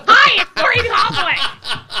there. Hi, it's Maureen Holloway.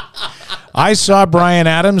 I saw Bryan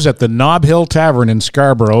Adams at the Nob Hill Tavern in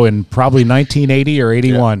Scarborough in probably 1980 or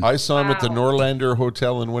 81. Yeah, I saw him at the Norlander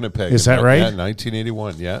Hotel in Winnipeg. Is that right? Yeah,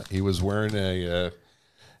 1981. Yeah, he was wearing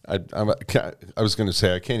I was going to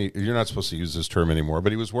say, I can't. You're not supposed to use this term anymore,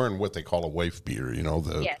 but he was wearing what they call a wife beater.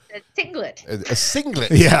 Yes, a singlet. A singlet.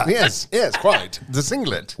 Yeah. Yes, quite. The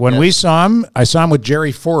singlet. When we saw him, I saw him with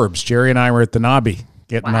Jerry Forbes. Jerry and I were at the Nobby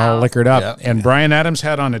getting all liquored up. Yeah. And Bryan Adams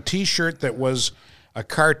had on a T-shirt that was a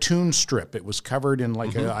cartoon strip. It was covered in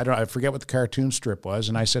like I forget what the cartoon strip was.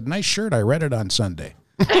 And I said, "Nice shirt. I read it on Sunday."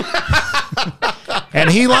 And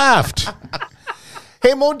he laughed.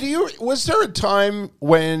 Hey Mo, was there a time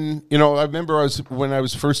when I remember when I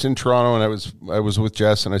was first in Toronto and I was with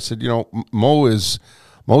Jess and I said, Mo's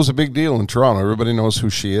a big deal in Toronto. Everybody knows who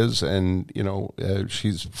she is, and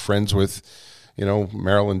she's friends with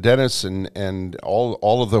Marilyn Dennis and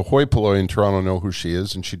all of the hoi polloi in Toronto know who she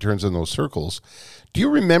is, and she turns in those circles. Do you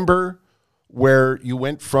remember where you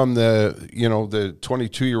went from the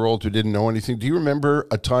 22-year-old who didn't know anything? Do you remember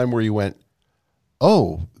a time where you went,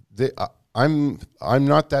 "Oh, I'm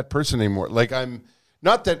not that person anymore. Like, I'm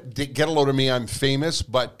not that, get a load of me, I'm famous,"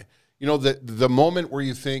 but the moment where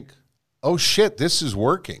you think, "Oh shit, this is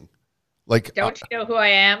working." Like, don't you know who I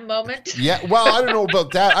am moment. yeah, well, I don't know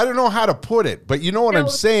about that. I don't know how to put it, but you know what I'm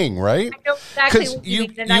saying, right? I know exactly 'Cause what you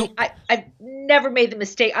mean. And I've never made the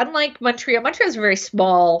mistake. Unlike Montreal, Montreal's a very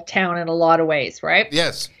small town in a lot of ways, right?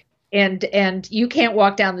 Yes. And you can't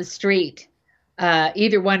walk down the street,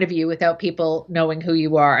 either one of you, without people knowing who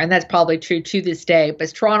you are. And that's probably true to this day.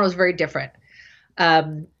 But Toronto's very different.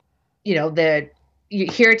 You know,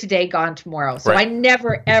 you're here today, gone tomorrow. So Right. I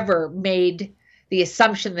never, ever made the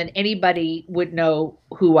assumption that anybody would know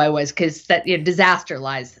who I was, because that disaster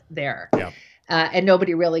lies there. Yeah. And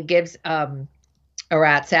nobody really gives a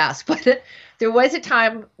rat's ass. But there was a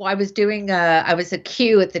time I was doing I was a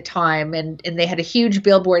Q at the time, and they had a huge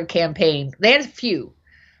billboard campaign. They had a few.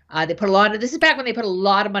 They put a lot of, this is back when they put a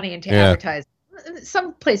lot of money into advertising.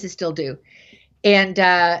 Some places still do. And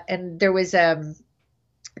there was a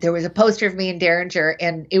poster of me in Derringer,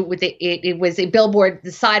 and it was a billboard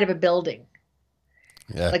the side of a building.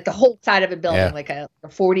 Yeah. Like the whole side of a building, like a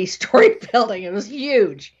 40-story building. It was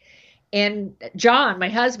huge. And John, my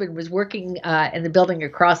husband, was working in the building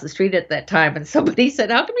across the street at that time. And somebody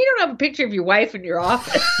said, "How come you don't have a picture of your wife in your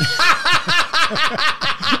office?"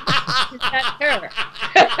 That's her.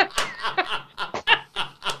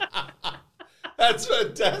 That's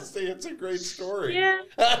fantastic. It's a great story. Yeah.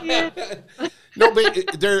 No,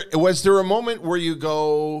 but was there a moment where you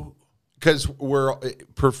go, because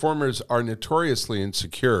performers are notoriously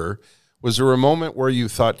insecure, was there a moment where you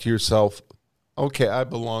thought to yourself, okay, I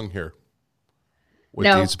belong here with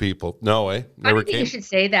these people? No, I never don't think you should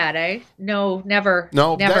say that, eh? No, never.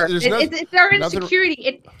 No, never. It's our nothing-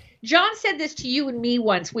 insecurity. John said this to you and me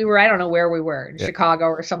once. We were, I don't know where we were, in Chicago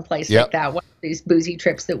or someplace like that, one of these boozy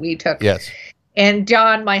trips that we took. Yes. And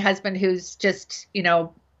John, my husband, who's just,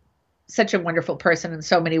 such a wonderful person in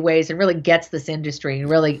so many ways and really gets this industry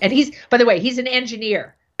and he's, by the way, he's an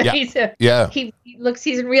engineer. Yeah. He's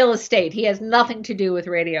in real estate. He has nothing to do with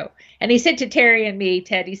radio. And he said to Terry and me,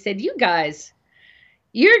 Ted, he said, "You guys,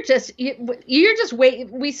 you're just waiting.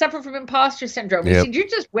 We suffer from imposter syndrome. He said, you're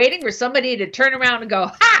just waiting for somebody to turn around and go,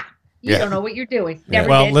 ha, you don't know what you're doing." Never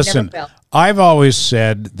Well, did, listen, never will. I've always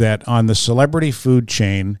said that on the celebrity food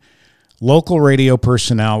chain, local radio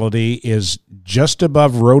personality is just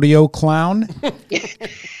above rodeo clown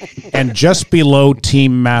and just below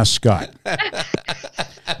team mascot.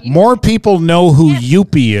 More people know who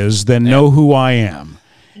Youpie is than know who I am.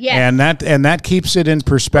 Yes. And that keeps it in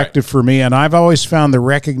perspective for me. And I've always found the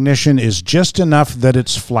recognition is just enough that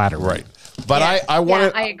it's flattering. Right. But Yes. I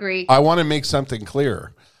want to. I agree. I want to make something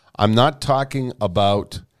clear. I'm not talking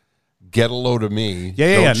about get a load of me.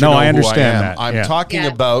 Yeah. Don't you No, know I who understand am? that. I'm Yeah. talking Yeah.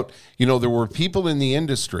 about, there were people in the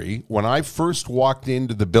industry. When I first walked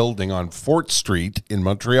into the building on Fort Street in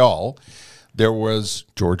Montreal, there was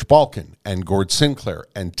George Balkan and Gord Sinclair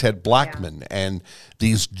and Ted Blackman and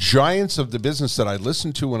these giants of the business that I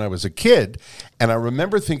listened to when I was a kid. And I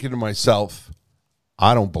remember thinking to myself,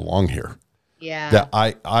 I don't belong here. Yeah. That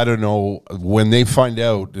I don't know, when they find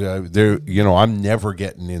out I'm never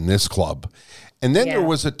getting in this club. And then there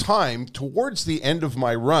was a time towards the end of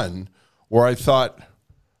my run where I thought,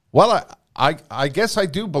 well, I guess I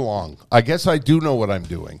do belong. I guess I do know what I'm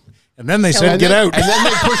doing. And then they said, get out. And then they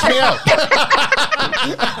pushed me out.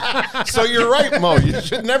 So you're right, Mo. You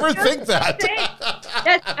should never think that.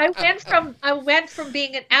 Yes, I went from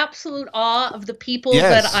being in absolute awe of the people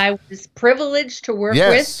Yes. that I was privileged to work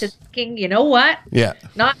Yes. with, to thinking, you know what? Yeah.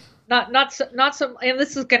 Not so. And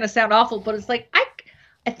this is going to sound awful, but it's like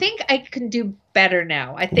I think I can do better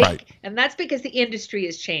now. I think, Right. and that's because the industry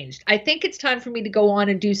has changed. I think it's time for me to go on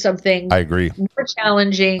and do something I agree. more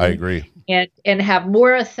challenging. I agree. And have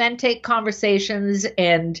more authentic conversations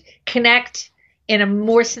and connect in a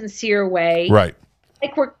more sincere way, Right.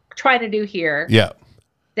 like we're trying to do here, Yeah.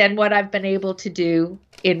 than what I've been able to do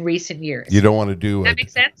in recent years. You don't want to do That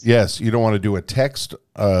makes sense? Yes. You don't want to do a text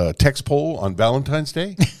poll on Valentine's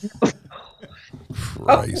Day?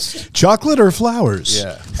 Christ. Chocolate or flowers?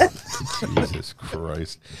 Yeah. Jesus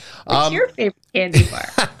Christ. What's your favorite candy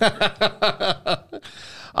bar?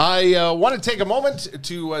 I want to take a moment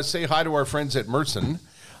to say hi to our friends at Merson.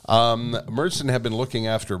 Merson have been looking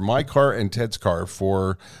after my car and Ted's car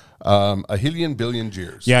for a billion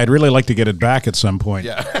years. Yeah, I'd really like to get it back at some point.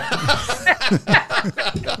 Yeah.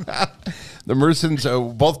 The Mersons,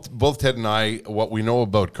 both Ted and I, what we know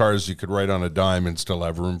about cars, you could write on a dime and still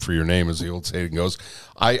have room for your name, as the old saying goes.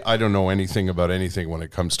 I don't know anything about anything when it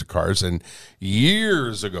comes to cars. And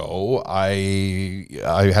years ago, I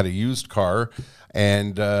had a used car,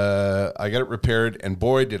 And I got it repaired, and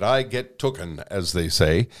boy, did I get tooken, as they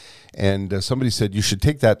say. And somebody said, you should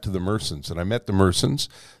take that to the Mersons. And I met the Mersons.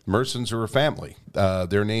 The Mersons are a family.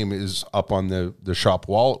 Their name is up on the shop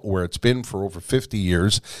wall where it's been for over 50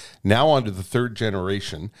 years, now on to the third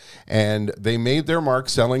generation. And they made their mark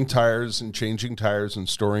selling tires and changing tires and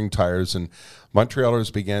storing tires. And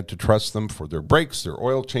Montrealers began to trust them for their brakes, their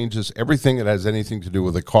oil changes, everything that has anything to do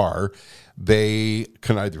with a car. They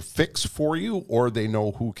can either fix for you or they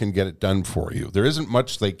know who can get it done for you. There isn't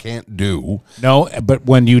much they can't do. No, but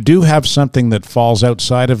when you do have something that falls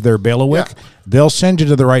outside of their bailiwick, they'll send you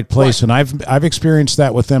to the right place. Right. And I've experienced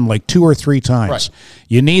that with them like 2 or 3 times. Right.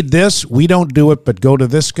 You need this, we don't do it, but go to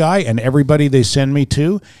this guy, and everybody they send me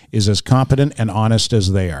to is as competent and honest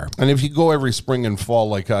as they are. And if you go every spring and fall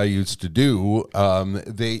like I used to do,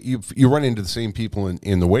 you run into the same people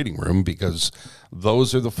in the waiting room, because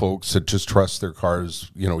those are the folks that just trust their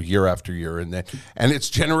cars, year after year, and it's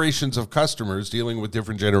generations of customers dealing with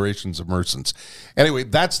different generations of Mersons. Anyway,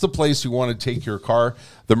 that's the place you want to take your car.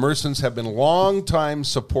 The Mersons have been longtime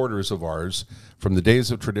supporters of ours from the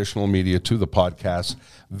days of traditional media to the podcast.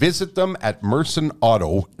 Visit them at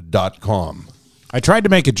mersonauto.com. I tried to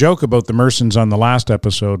make a joke about the Mersons on the last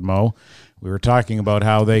episode, Mo. We were talking about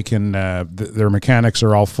how they can, their mechanics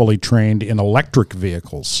are all fully trained in electric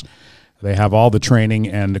vehicles. They have all the training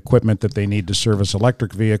and equipment that they need to service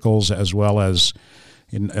electric vehicles as well as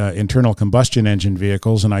internal combustion engine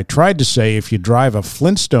vehicles. And I tried to say if you drive a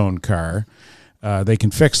Flintstone car, they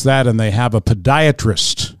can fix that, and they have a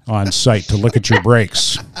podiatrist on site to look at your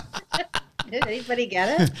brakes. Did anybody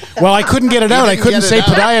get it? Well, I couldn't get it out. I couldn't say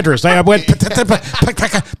podiatrist. I went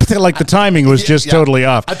like the timing was just totally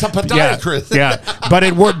off. A podiatrist. Yeah. But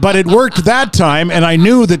it worked that time, and I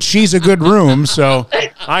knew that she's a good room, so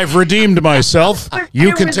I've redeemed myself.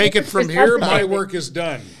 You can take it from here. My work is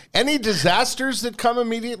done. Any disasters that come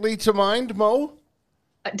immediately to mind, Mo?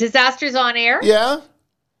 Disasters on air? Yeah.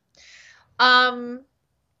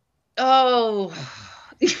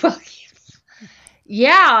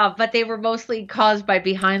 Yeah, but they were mostly caused by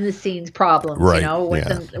behind-the-scenes problems. Right.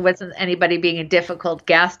 It wasn't anybody being a difficult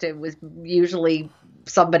guest. It was usually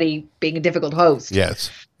somebody being a difficult host. Yes.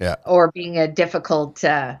 Yeah. Or being a difficult,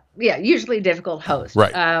 usually a difficult host.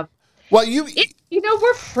 Right. Well,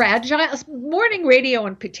 we're fragile. Morning radio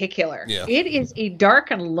in particular. Yeah. It is a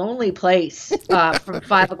dark and lonely place from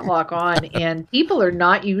 5 o'clock on, and people are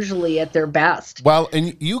not usually at their best. Well,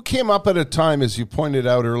 and you came up at a time, as you pointed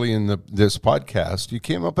out early in this podcast, you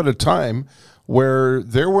came up at a time where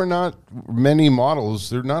there were not many models.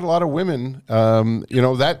 There are not a lot of women.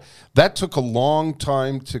 That took a long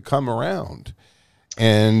time to come around.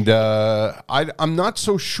 And I'm not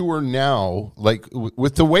so sure now, like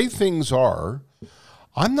with the way things are,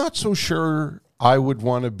 I'm not so sure I would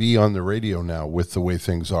want to be on the radio now with the way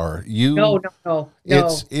things are. No. I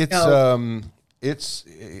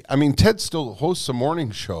mean, Ted still hosts a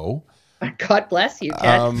morning show. God bless you,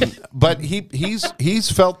 Ted. But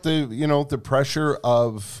he's felt the pressure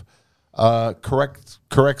of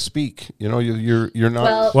correct speak. You're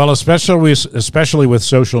not well, especially with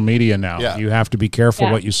social media now. Yeah. You have to be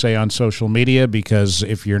careful what you say on social media, because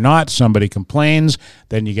if you're not, somebody complains,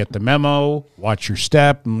 then you get the memo, watch your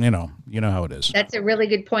step, and you know how it is. That's a really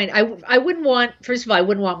good point. I wouldn't want, first of all, I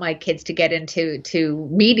wouldn't want my kids to get into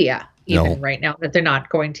media even right now, that they're not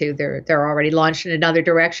going to. They're already launched in another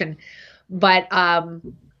direction. But I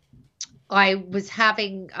was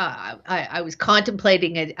I was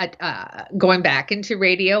contemplating going back into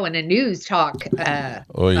radio and a news talk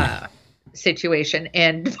situation.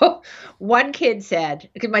 And one kid said,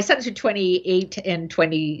 because my sons are 28 and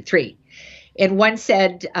 23, and one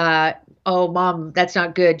said, "Oh, Mom, that's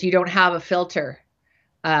not good. You don't have a filter."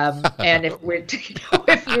 And if we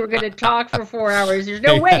were going to talk for 4 hours, there's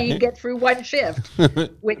no way you get through one shift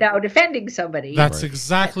without offending somebody. That's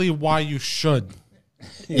exactly why you should.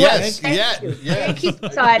 Yes. Keep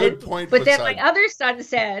decided. Good point, but then Poseidon. my other son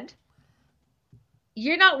said,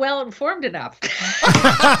 "You're not well informed enough."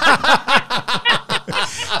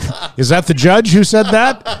 Is that the judge who said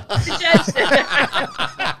that?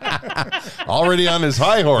 Already on his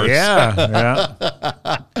high horse. Yeah.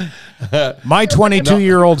 My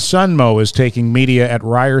 22-year-old son, Mo, is taking media at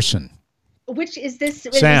Ryerson. Which is this?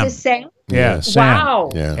 Sam. Is this Sam? Yeah, Sam. Wow.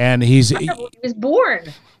 Yeah. And He was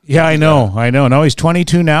born. Yeah, I know. No, he's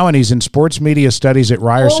 22 now, and he's in sports media studies at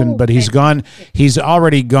Ryerson, but he's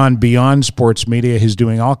already gone beyond sports media. He's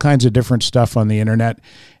doing all kinds of different stuff on the internet,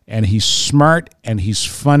 and he's smart, and he's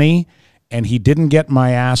funny, and he didn't get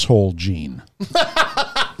my asshole gene.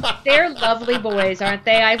 They're lovely boys, aren't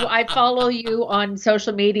they? I follow you on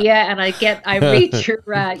social media, and I read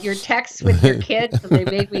your texts with your kids, and they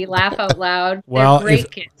make me laugh out loud. Well, They're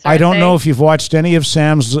great kids. I don't know they? if you've watched any of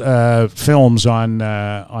Sam's films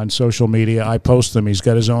on social media. I post them. He's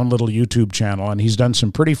got his own little YouTube channel, and he's done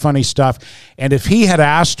some pretty funny stuff. And if he had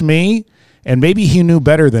asked me, and maybe he knew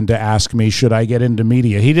better than to ask me, should I get into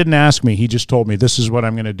media? He didn't ask me. He just told me, this is what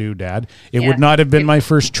I'm going to do, Dad. It would not have been my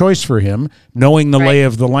first choice for him, knowing the lay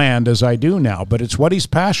of the land as I do now. But it's what he's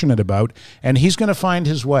passionate about, and he's going to find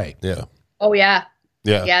his way. Yeah. Oh, yeah.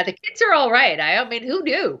 Yeah. Yeah, the kids are all right. I mean, who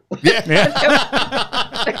knew? But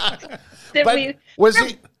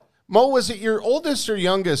was it your oldest or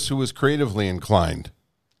youngest who was creatively inclined?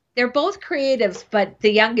 They're both creatives, but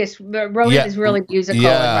the youngest, Ronan, is really musical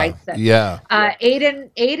and writes it. Yeah. Aiden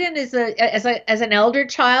is as an older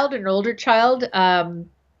child. I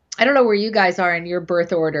don't know where you guys are in your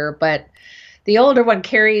birth order, but the older one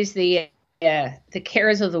carries the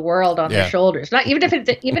cares of the world on their shoulders. Not even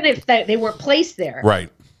if they weren't placed there. Right.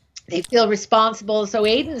 They feel responsible. So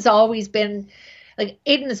Aiden's always been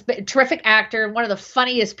Aiden's a terrific actor, one of the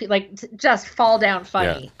funniest people, just fall down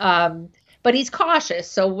funny. Yeah. But he's cautious,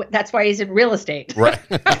 so that's why he's in real estate. Right.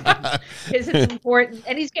 Because it's important.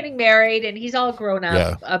 And he's getting married, and he's all grown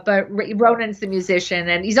up. Yeah. But Ronan's the musician,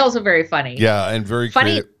 and he's also very funny. Yeah, and very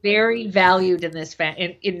funny, creative. Very valued in this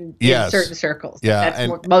in certain circles. Yeah,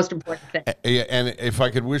 that's the most important thing. And if I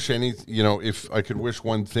could wish if I could wish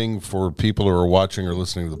one thing for people who are watching or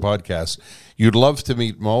listening to the podcast, you'd love to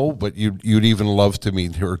meet Mo, but you'd even love to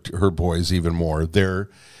meet her boys even more.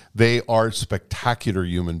 They are spectacular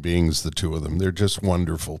human beings, the two of them. They're just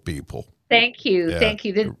wonderful people. Thank you.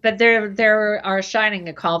 But they're our shining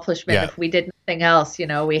accomplishment. Yeah. If we did nothing else, we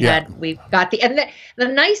got the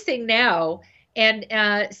nice thing now. And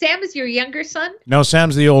Sam is your younger son? No,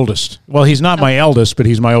 Sam's the oldest. Well, he's not my eldest, but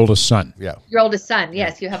he's my oldest son. Yeah. Your oldest son.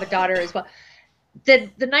 Yes, you have a daughter as well.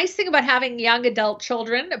 The nice thing about having young adult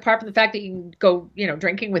children, apart from the fact that you can go,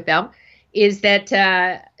 drinking with them, is that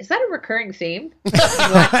is that a recurring theme?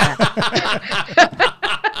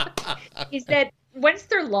 Is that once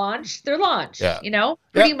they're launched,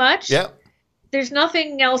 pretty much. Yeah. There's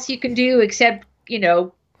nothing else you can do except,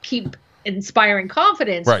 keep inspiring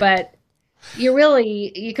confidence. Right. But you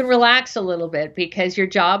can relax a little bit because your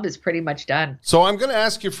job is pretty much done. So I'm going to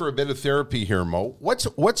ask you for a bit of therapy here, Mo.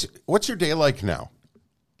 What's your day like now?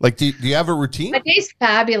 Like, do you have a routine? My day's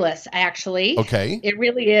fabulous, actually. Okay. It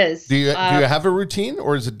really is. Do you have a routine,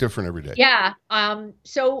 or is it different every day? Yeah.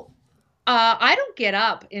 So I don't get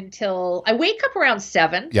up until I wake up around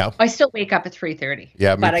 7. Yeah. I still wake up at 3:30.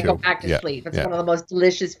 Yeah, but I go back to sleep. It's one of the most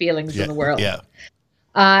delicious feelings in the world. Yeah.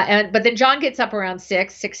 But then John gets up around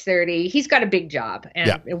 6:30. He's got a big job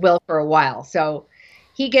and will for a while. So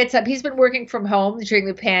he gets up. He's been working from home during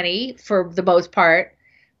the panty for the most part.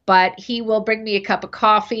 But he will bring me a cup of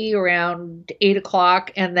coffee around 8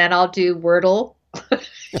 o'clock, and then I'll do Wordle.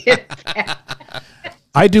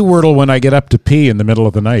 I do Wordle when I get up to pee in the middle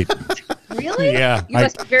of the night. Really? Yeah. You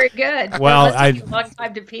must be very good. Well, it must take a long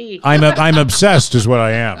time to pee. I'm obsessed is what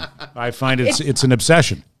I am. I find it's an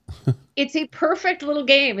obsession. It's a perfect little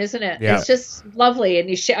game, isn't it? Yeah. It's just lovely. And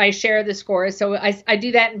I share the scores. So I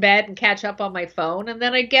do that in bed and catch up on my phone. And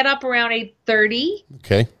then I get up around 8:30.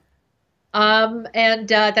 Okay. And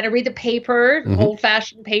then I read the paper,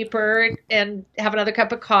 old-fashioned paper, and have another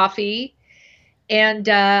cup of coffee. And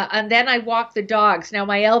then I walk the dogs. Now,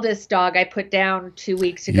 my eldest dog I put down 2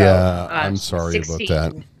 weeks ago. Yeah, I'm sorry 16,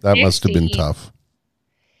 about that. That must have been tough.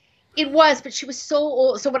 It was, but she was so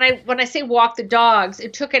old. So when I say walk the dogs,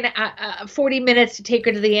 it took 40 minutes to take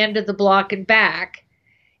her to the end of the block and back.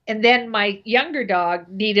 And then my younger dog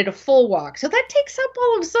needed a full walk. So that takes up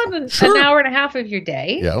all of a sudden an hour and a half of your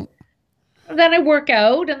day. Yeah. And then I work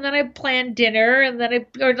out, and then I plan dinner, and then I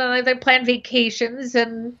plan vacations,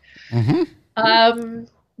 and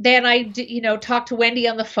then I talk to Wendy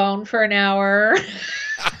on the phone for an hour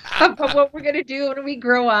about what we're gonna do when we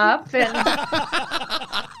grow up,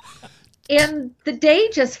 and the day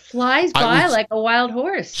just flies by like a wild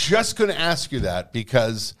horse. Just going to ask you that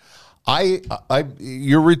because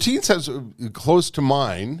your routine sounds close to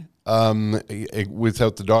mine.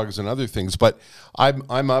 Without the dogs and other things, but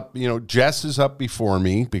I'm up. Jess is up before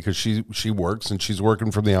me because she works and she's working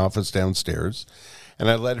from the office downstairs, and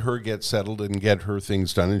I let her get settled and get her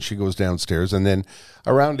things done, and she goes downstairs, and then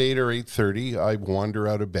around 8 or 8:30, I wander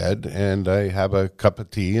out of bed and I have a cup of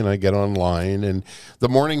tea and I get online, and the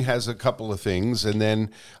morning has a couple of things, and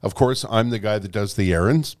then of course I'm the guy that does the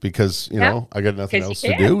errands because I got nothing else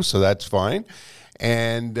to do, so that's fine.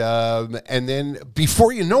 And then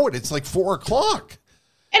before you know it, it's like 4 o'clock.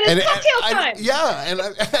 And it's cocktail time.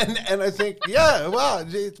 And I think, yeah, well,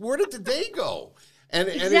 where did the day go? And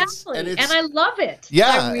Exactly. and I love it. Yeah,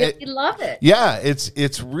 I really love it. Yeah,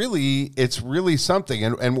 it's really something.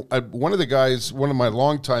 And one of the guys, one of my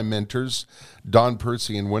longtime mentors, Don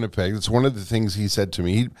Percy in Winnipeg, it's one of the things he said to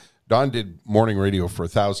me. Don did morning radio for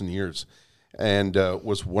 1,000 years and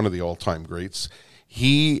was one of the all-time greats.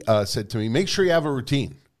 He said to me, make sure you have a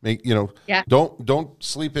routine. Don't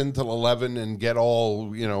sleep until 11 and get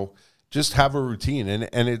all, just have a routine.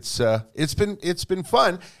 And it's been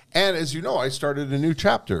fun. And as you know, I started a new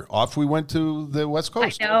chapter. Off we went to the West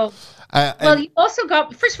Coast. I know. Well, you also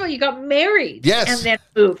first of all, you got married. Yes. And then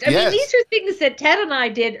moved. I Yes. mean, these are things that Ted and I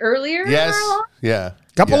did earlier in our life. Yeah.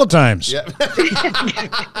 Couple of times. Yeah.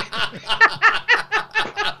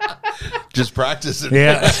 Just practicing.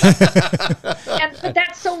 Yeah. But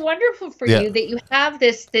that's so wonderful for Yeah. you that you have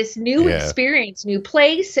this new Yeah. experience, new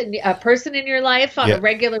place, and a person in your life on Yeah. a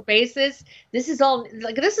regular basis. This is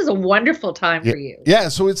a wonderful time for you. Yeah,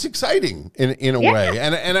 so it's exciting in a Yeah. way,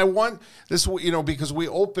 and I want this, because we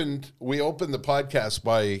opened the podcast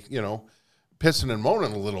by pissing and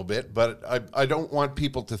moaning a little bit, but I don't want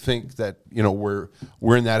people to think that we're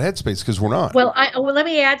in that headspace, because we're not. Well, let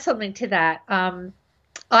me add something to that.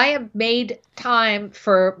 I have made time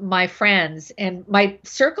for my friends, and my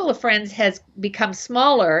circle of friends has become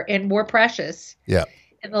smaller and more precious Yeah,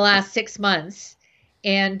 in the last 6 months.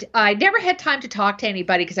 And I never had time to talk to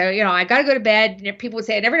anybody because I got to go to bed. And people would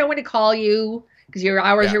say, I never know when to call you because your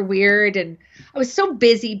hours Yeah. are weird. And I was so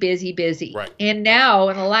busy. Right. And now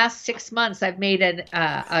in the last 6 months, I've made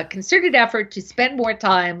a concerted effort to spend more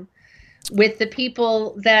time with the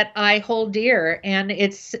people that I hold dear. And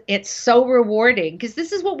it's so rewarding because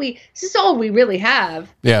this is all we really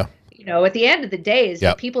have. yeah. At the end of the day is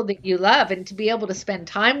Yep. the people that you love, and to be able to spend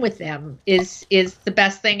time with them is the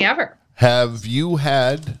best thing ever. Have you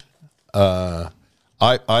had?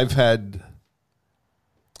 I've had.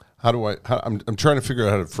 I'm trying to figure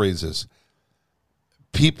out how to phrase this.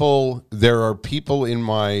 There are people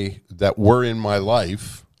that were in my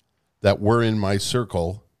life, that were in my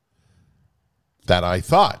circle, that I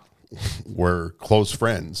thought were close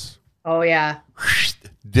friends, Oh yeah.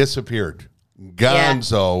 disappeared,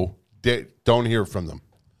 gonzo. Don't hear from them.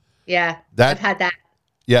 Yeah. That- I've had that.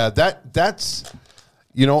 Yeah, that's.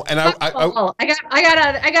 And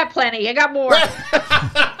I got plenty. I got more. I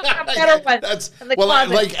got better ones in the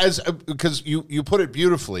closet. Because you put it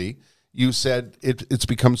beautifully. You said it's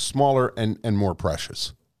become smaller and more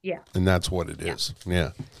precious, Yeah. and that's what it is.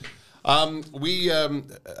 Yeah.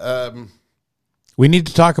 We need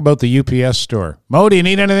to talk about the UPS store. Mo, do you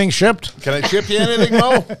need anything shipped? Can I ship you anything,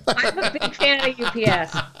 Mo? I'm a big fan of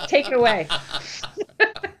UPS. Take it away.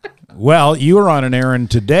 Well, you were on an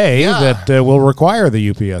errand today Yeah. that will require the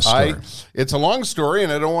UPS store. It's a long story,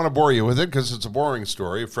 and I don't want to bore you with it because it's a boring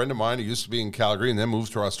story. A friend of mine who used to be in Calgary and then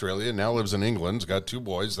moved to Australia and now lives in England. He's got 2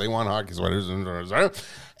 boys. They want hockey sweaters.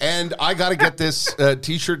 And I got to get this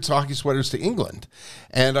T-shirts, hockey sweaters to England.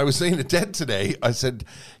 And I was saying to Ted today, I said,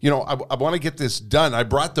 I want to get this done. I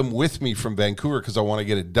brought them with me from Vancouver because I want to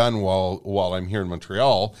get it done while I'm here in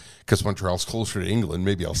Montreal, because Montreal's closer to England.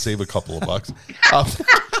 Maybe I'll save a couple of bucks.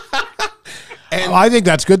 And I think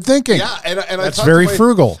that's good thinking. yeah, and That's I thought very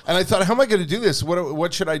frugal. And I thought, how am I going to do this?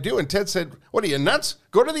 What should I do? And Ted said, "What are you, nuts?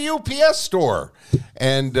 Go to the UPS store."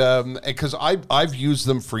 And because I've used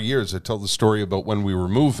them for years. I tell the story about when we were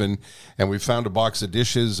moving and we found a box of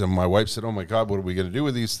dishes, and my wife said, "Oh my God, what are we going to do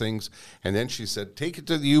with these things?" And then she said, "Take it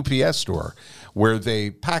to the UPS store, where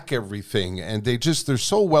they pack everything, and they're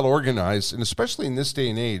so well organized, and especially in this day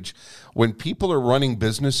and age, when people are running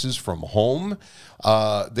businesses from home."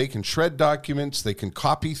 They can shred documents. They can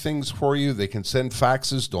copy things for you. They can send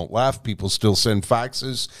faxes. Don't laugh. People still send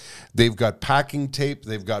faxes. They've got packing tape.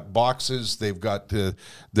 They've got boxes. They've got the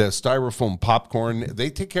styrofoam popcorn.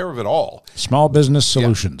 They take care of it all. Small business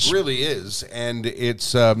solutions. It really is. And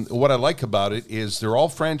it's what I like about it is they're all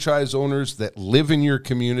franchise owners that live in your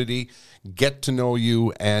community, get to know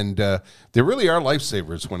you, and they really are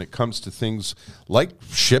lifesavers when it comes to things like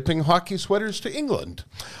shipping hockey sweaters to England.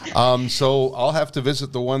 So I'll have to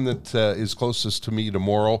visit the one that is closest to me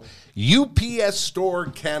tomorrow. UPS Store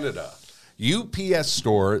Canada. UPS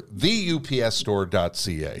Store,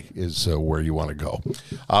 theupsstore.ca is where you want to go.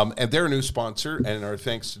 And they're a new sponsor, and our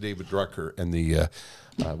thanks to David Drucker and the,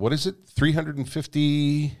 what is it,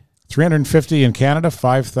 350... 350 in Canada,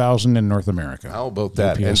 5,000 in North America. How about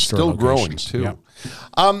that? UPS And store still growing locations. too.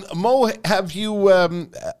 Yeah. Mo, have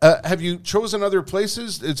you chosen other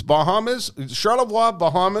places? It's Bahamas, Charlevoix,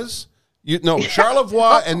 Bahamas.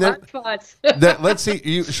 Charlevoix, and then Hot spots. let's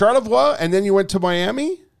see, Charlevoix, and then you went to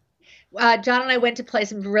Miami. John and I went to play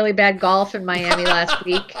some really bad golf in Miami last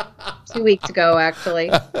week, 2 weeks ago,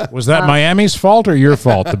 actually. Was that Miami's fault or your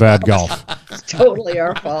fault, the bad golf? It's totally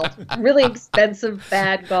our fault. Really expensive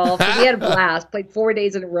bad golf. And we had a blast. Played 4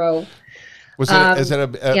 days in a row. Was it? Is it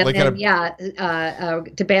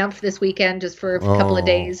to Banff this weekend just for a couple of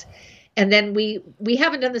days, and then we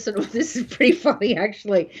haven't done this. This is pretty funny,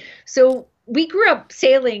 actually. So we grew up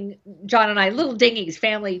sailing, John and I, little dinghies,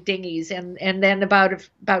 family dinghies, and then about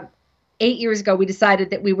 8 years ago, we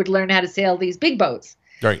decided that we would learn how to sail these big boats,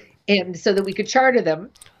 Right. and so that we could charter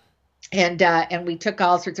them, and we took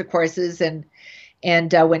all sorts of courses and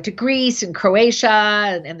went to Greece and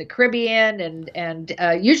Croatia and the Caribbean and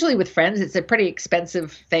usually with friends. It's a pretty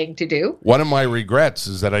expensive thing to do. One of my regrets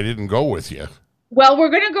is that I didn't go with you. Well, we're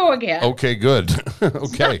going to go again. Okay, good.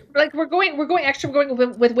 Okay. Like we're going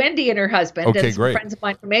with Wendy and her husband Okay, and some great. friends of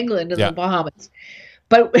mine from England and the Bahamas.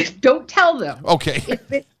 But don't tell them. Okay. It's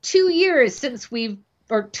been 2 years since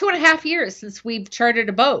or 2.5 years since we've chartered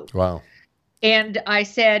a boat. Wow. And I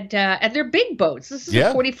said, and they're big boats. This is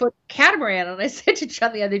a 40-foot catamaran. And I said to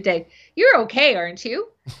John the other day, "You're okay, aren't you?"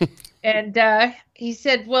 And he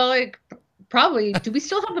said, "Well, probably. Do we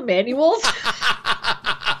still have the manuals?"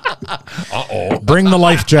 Bring the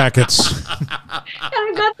life jackets. And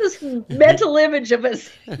I got this mental image of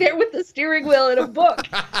us there with the steering wheel and a book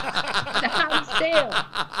to how to sail.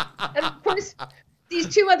 And of course, these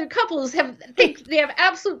two other couples they have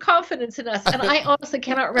absolute confidence in us, and I honestly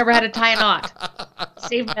cannot remember how to tie a knot to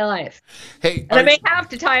save my life. Hey, and I may have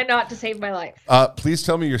to tie a knot to save my life. Please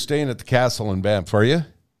tell me you're staying at the castle in Banff, are you?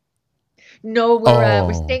 No,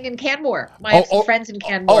 we're staying in Canmore. I have some friends in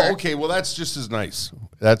Canmore. Oh, okay. Well, that's just as nice.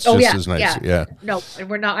 That's just as nice. Yeah. No, and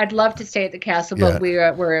we're not. I'd love to stay at the castle, but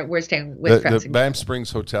we're staying with friends. The Banff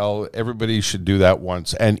Springs Hotel. Everybody should do that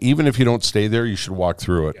once, and even if you don't stay there, you should walk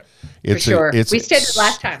through it. For sure. We stayed there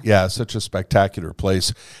last time. Yeah, such a spectacular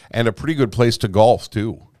place, and a pretty good place to golf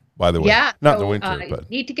too. By the way, not in the winter, but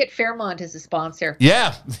need to get Fairmont as a sponsor.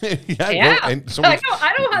 Yeah, And so I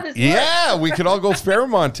know how this works. Yeah, we could all go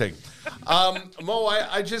Fairmonting. Mo,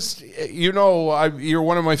 I just, you're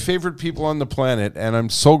one of my favorite people on the planet, and I'm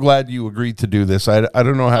so glad you agreed to do this. I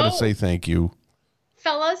don't know how to say thank you.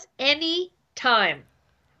 Fellas, any time.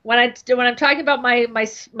 When I'm talking about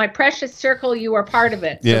my precious circle, you are part of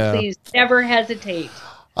it. So please never hesitate.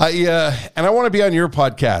 And I want to be on your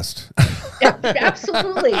podcast. Yeah,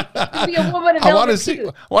 absolutely. To be a woman of I want to see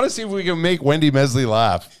if we can make Wendy Mesley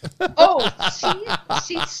laugh. Oh,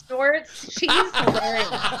 she snorts. She's hilarious.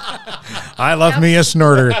 I love me a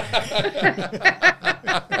snorter.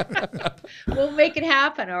 We'll make it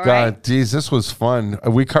happen. All right. God, geez, this was fun.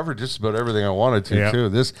 We covered just about everything I wanted to too.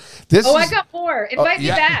 This. I got more. Invite me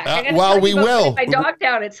back. Well, we will. My dog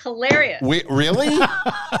down. It's hilarious. Really?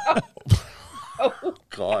 Oh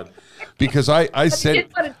God. Because I said I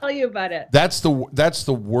didn't want to tell you about it. That's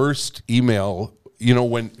the worst email,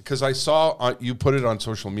 because I saw you put it on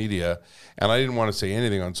social media, and I didn't want to say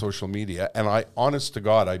anything on social media, and honest to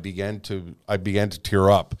God, I began to tear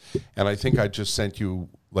up, and I think I just sent you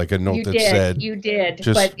like a note said you did,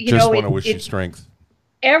 just want to wish you strength.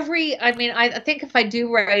 I think if I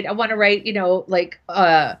do write, I want to write,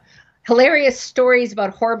 hilarious stories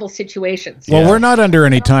about horrible situations. Well, we're not under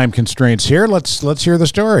any time constraints here. Let's hear the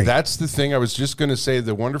story. That's the thing I was just going to say.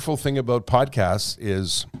 The wonderful thing about podcasts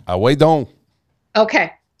is away don't.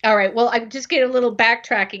 Okay. All right. Well, I'm just getting a little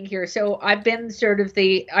backtracking here. So I've been sort of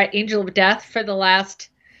the angel of death for the last.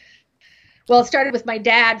 Well, it started with my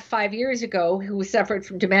dad 5 years ago, who suffered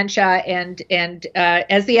from dementia, and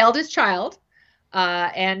as the eldest child.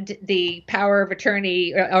 And the power of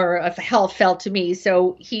attorney or of health fell to me.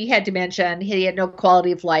 So he had dementia and he had no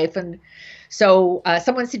quality of life. And so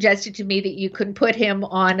someone suggested to me that you can put him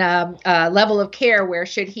on a level of care where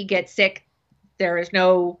should he get sick, there is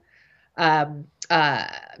no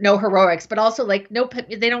heroics, but also they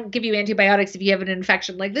don't give you antibiotics if you have an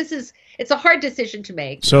infection. It's a hard decision to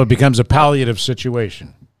make. So it becomes a palliative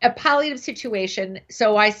situation. A palliative situation.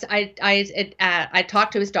 So I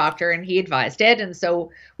talked to his doctor and he advised it. And so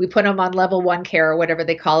we put him on level 1 care or whatever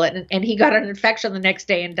they call it. And he got an infection the next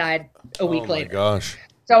day and died a week later. Oh my gosh.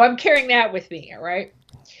 So I'm carrying that with me. All right.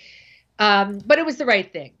 But it was the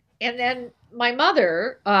right thing. And then my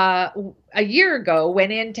mother, a year ago,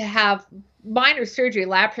 went in to have minor surgery,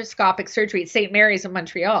 laparoscopic surgery at St. Mary's in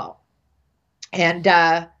Montreal. And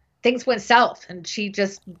things went south and she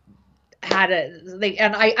just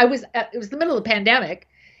it was the middle of the pandemic,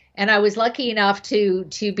 and I was lucky enough to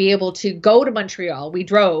be able to go to Montreal. We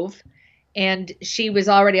drove, and she was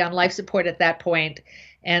already on life support at that point.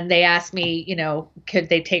 and they asked me, could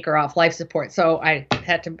they take her off life support? So I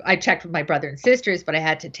checked with my brother and sisters, but I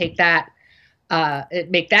had to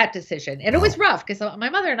make that decision. And it was rough because my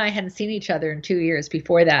mother and I hadn't seen each other in 2 years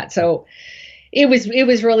before that. So it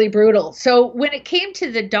was really brutal. So when it came to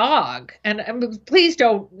the dog, and please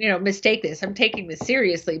don't, mistake this, I'm taking this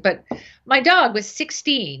seriously, but my dog was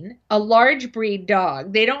 16, a large breed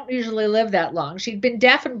dog. They don't usually live that long. She'd been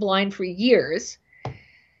deaf and blind for years.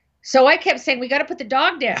 So I kept saying, we got to put the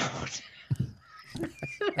dog down.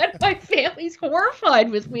 And my family's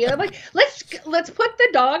horrified with me. I'm like, let's put the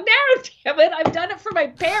dog down, damn it. I've done it for my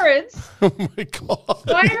parents. Oh my God.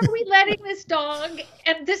 Why are we letting this dog?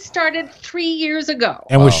 And this started 3 years ago.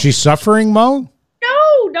 And was she suffering, Mo?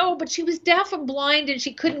 No, but she was deaf and blind and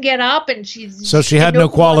she couldn't get up and So she had no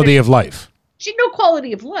quality of life. She had no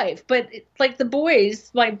quality of life, but like the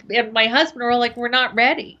boys, my husband were all like, we're not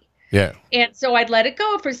ready. Yeah. And so I'd let it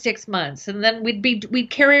go for 6 months, and then we'd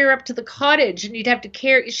carry her up to the cottage, and you'd have to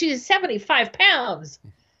carry. She's 75 pounds.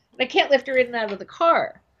 I can't lift her in and out of the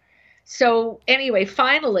car. So anyway,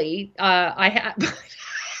 finally, I had.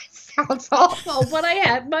 Sounds awful, but I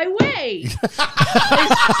had my way.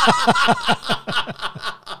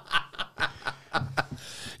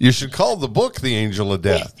 You should call the book The Angel of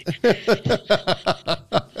Death.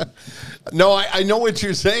 No, I know what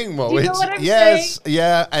you're saying, Mo. You know what I'm saying?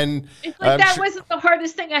 Yeah, and it's like that wasn't the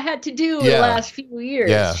hardest thing I had to do in the last few years.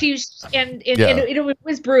 Yeah. She was, and it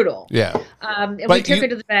was brutal. Yeah. And But we took her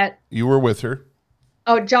to the vet. You were with her.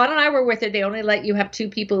 Oh, John and I were with her. They only let you have 2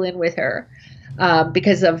 people in with her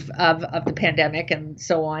because of the pandemic and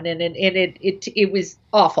so on. And it was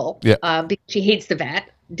awful. Yeah. Because she hates the vet,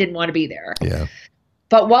 didn't want to be there. Yeah.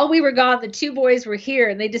 But while we were gone, the 2 boys were here,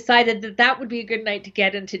 and they decided that would be a good night to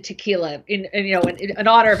get into tequila in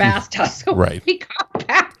honor of Asta. So Right. when we got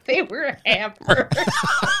back, they were hammered.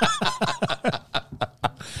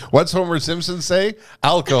 What's Homer Simpson say?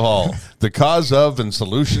 Alcohol, the cause of and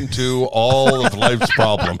solution to all of life's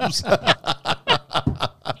problems. And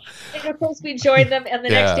of course, we joined them, and the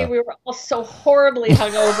next day we were all so horribly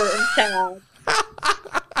hungover and sad.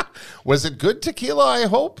 Was it good tequila, I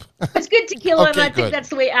hope? It's good tequila, Okay, and I think good. that's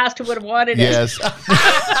the way Asta would have wanted it. Yes.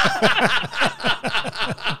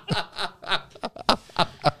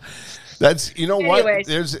 That's,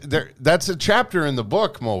 Anyways. what? That's a chapter in the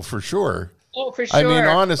book, Mo, for sure. Oh, for sure. I mean,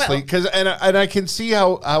 honestly, Well, because and I can see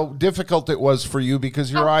how difficult it was for you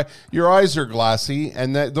because your eyes are glassy,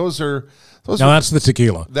 and those are That's the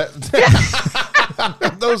tequila.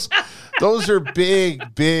 those are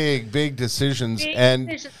big decisions,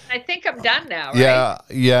 I think I'm done now, right?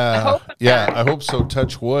 I hope so.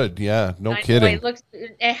 Touch wood. Yeah, no kidding. Look,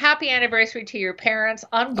 a happy anniversary to your parents.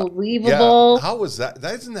 Unbelievable. How was that?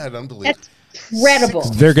 Isn't that unbelievable? That's incredible.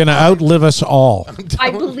 They're going to outlive us all.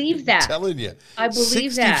 I believe that. I'm telling you. I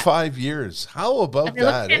believe that. 65 years. How about And they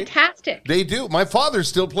look fantastic. They do. My father's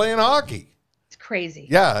still playing hockey. It's crazy.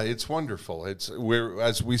 Yeah, it's wonderful.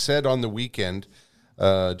 As we said on the weekend,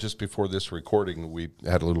 just before this recording, we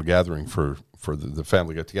had a little gathering for the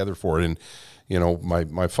family got together for it, and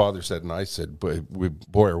my father said and I said, boy,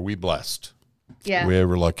 are we blessed? Yeah. We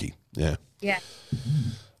were lucky. Yeah. Yeah.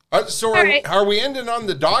 So right. are we ending on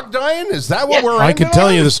the dog dying? Is that what we're? I could ending tell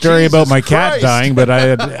on? you the story about my cat Jesus dying, but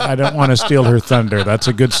I don't want to steal her thunder. That's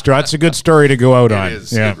a good story. That's a good story to go out on. It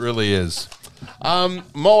is. Yeah. It really is.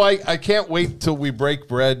 Mo, I can't wait till we break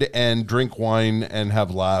bread and drink wine and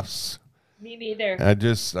have laughs. Me neither.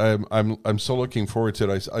 I'm so looking forward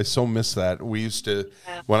to it. I so miss that. We used to,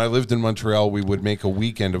 when I lived in Montreal, we would make a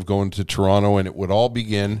weekend of going to Toronto, and it would all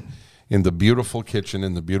begin in the beautiful kitchen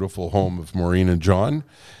in the beautiful home of Maureen and John.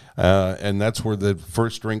 And that's where the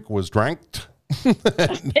first drink was drank. And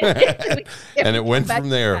it went from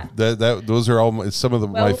there. Those are some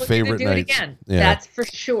of my favorite do nights. It again. Yeah. That's for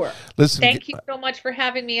sure. Listen, thank you so much for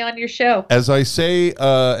having me on your show. As I say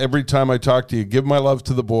every time I talk to you, give my love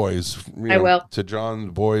to the boys. I will. To John,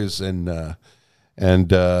 the boys, and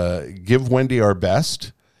give Wendy our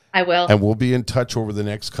best. I will. And we'll be in touch over the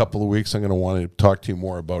next couple of weeks. I'm going to want to talk to you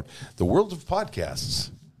more about the world of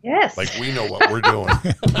podcasts. Yes. Like we know what we're doing.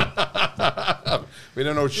 We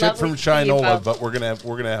don't know shit from Shinola, but we're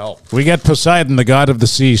gonna help. We get Poseidon, the god of the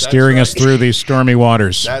sea, steering us through these stormy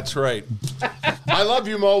waters. That's right. I love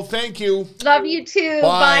you, Mo. Thank you. Love you too.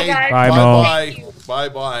 Bye. Bye, guys. Bye,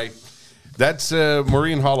 Mo. Bye. That's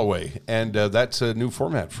Maureen Holloway, and that's a new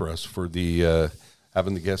format for us for the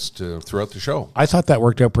having the guest throughout the show. I thought that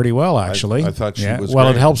worked out pretty well, actually. I thought she was well.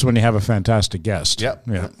 great. It helps when you have a fantastic guest. Yep.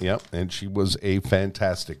 And she was a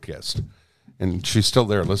fantastic guest. And she's still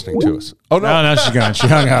there listening to us. Oh, no. No, she's gone. She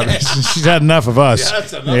hung up. She's had enough of us. Yeah,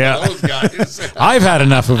 that's enough of those guys. I've had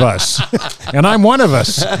enough of us, and I'm one of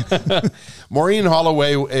us. Maureen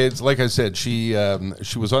Holloway is, like I said, she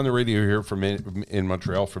was on the radio here in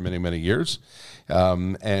Montreal for many, many years.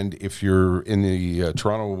 And if you're in the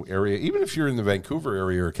Toronto area, even if you're in the Vancouver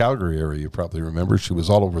area or Calgary area, you probably remember she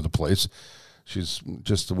was all over the place. She's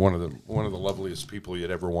just one of the loveliest people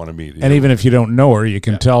you'd ever want to meet. And even if you don't know her, you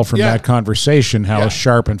can tell from that conversation how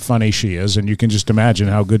sharp and funny she is, and you can just imagine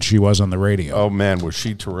how good she was on the radio. Oh, man, was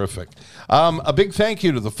she terrific. A big thank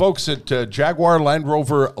you to the folks at Jaguar Land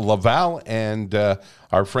Rover Laval and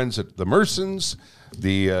our friends at the Mersons,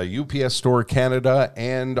 the UPS Store Canada,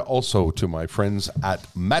 and also to my friends at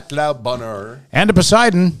Matelas Bonheur. And to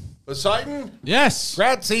Poseidon. Poseidon? Yes.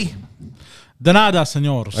 Grazie. De nada,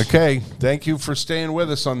 senors. Okay, thank you for staying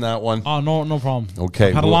with us on that one. Oh, no problem.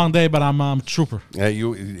 Okay, Had a long day, but I'm a trooper.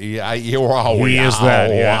 You are. He is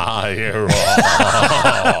that, yeah.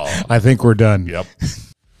 I think we're done. Yep.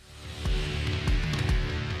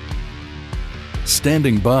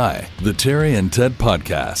 Standing By, the Terry and Ted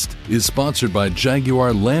podcast, is sponsored by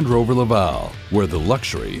Jaguar Land Rover Laval, where the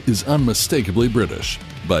luxury is unmistakably British,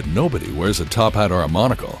 but nobody wears a top hat or a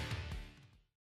monocle.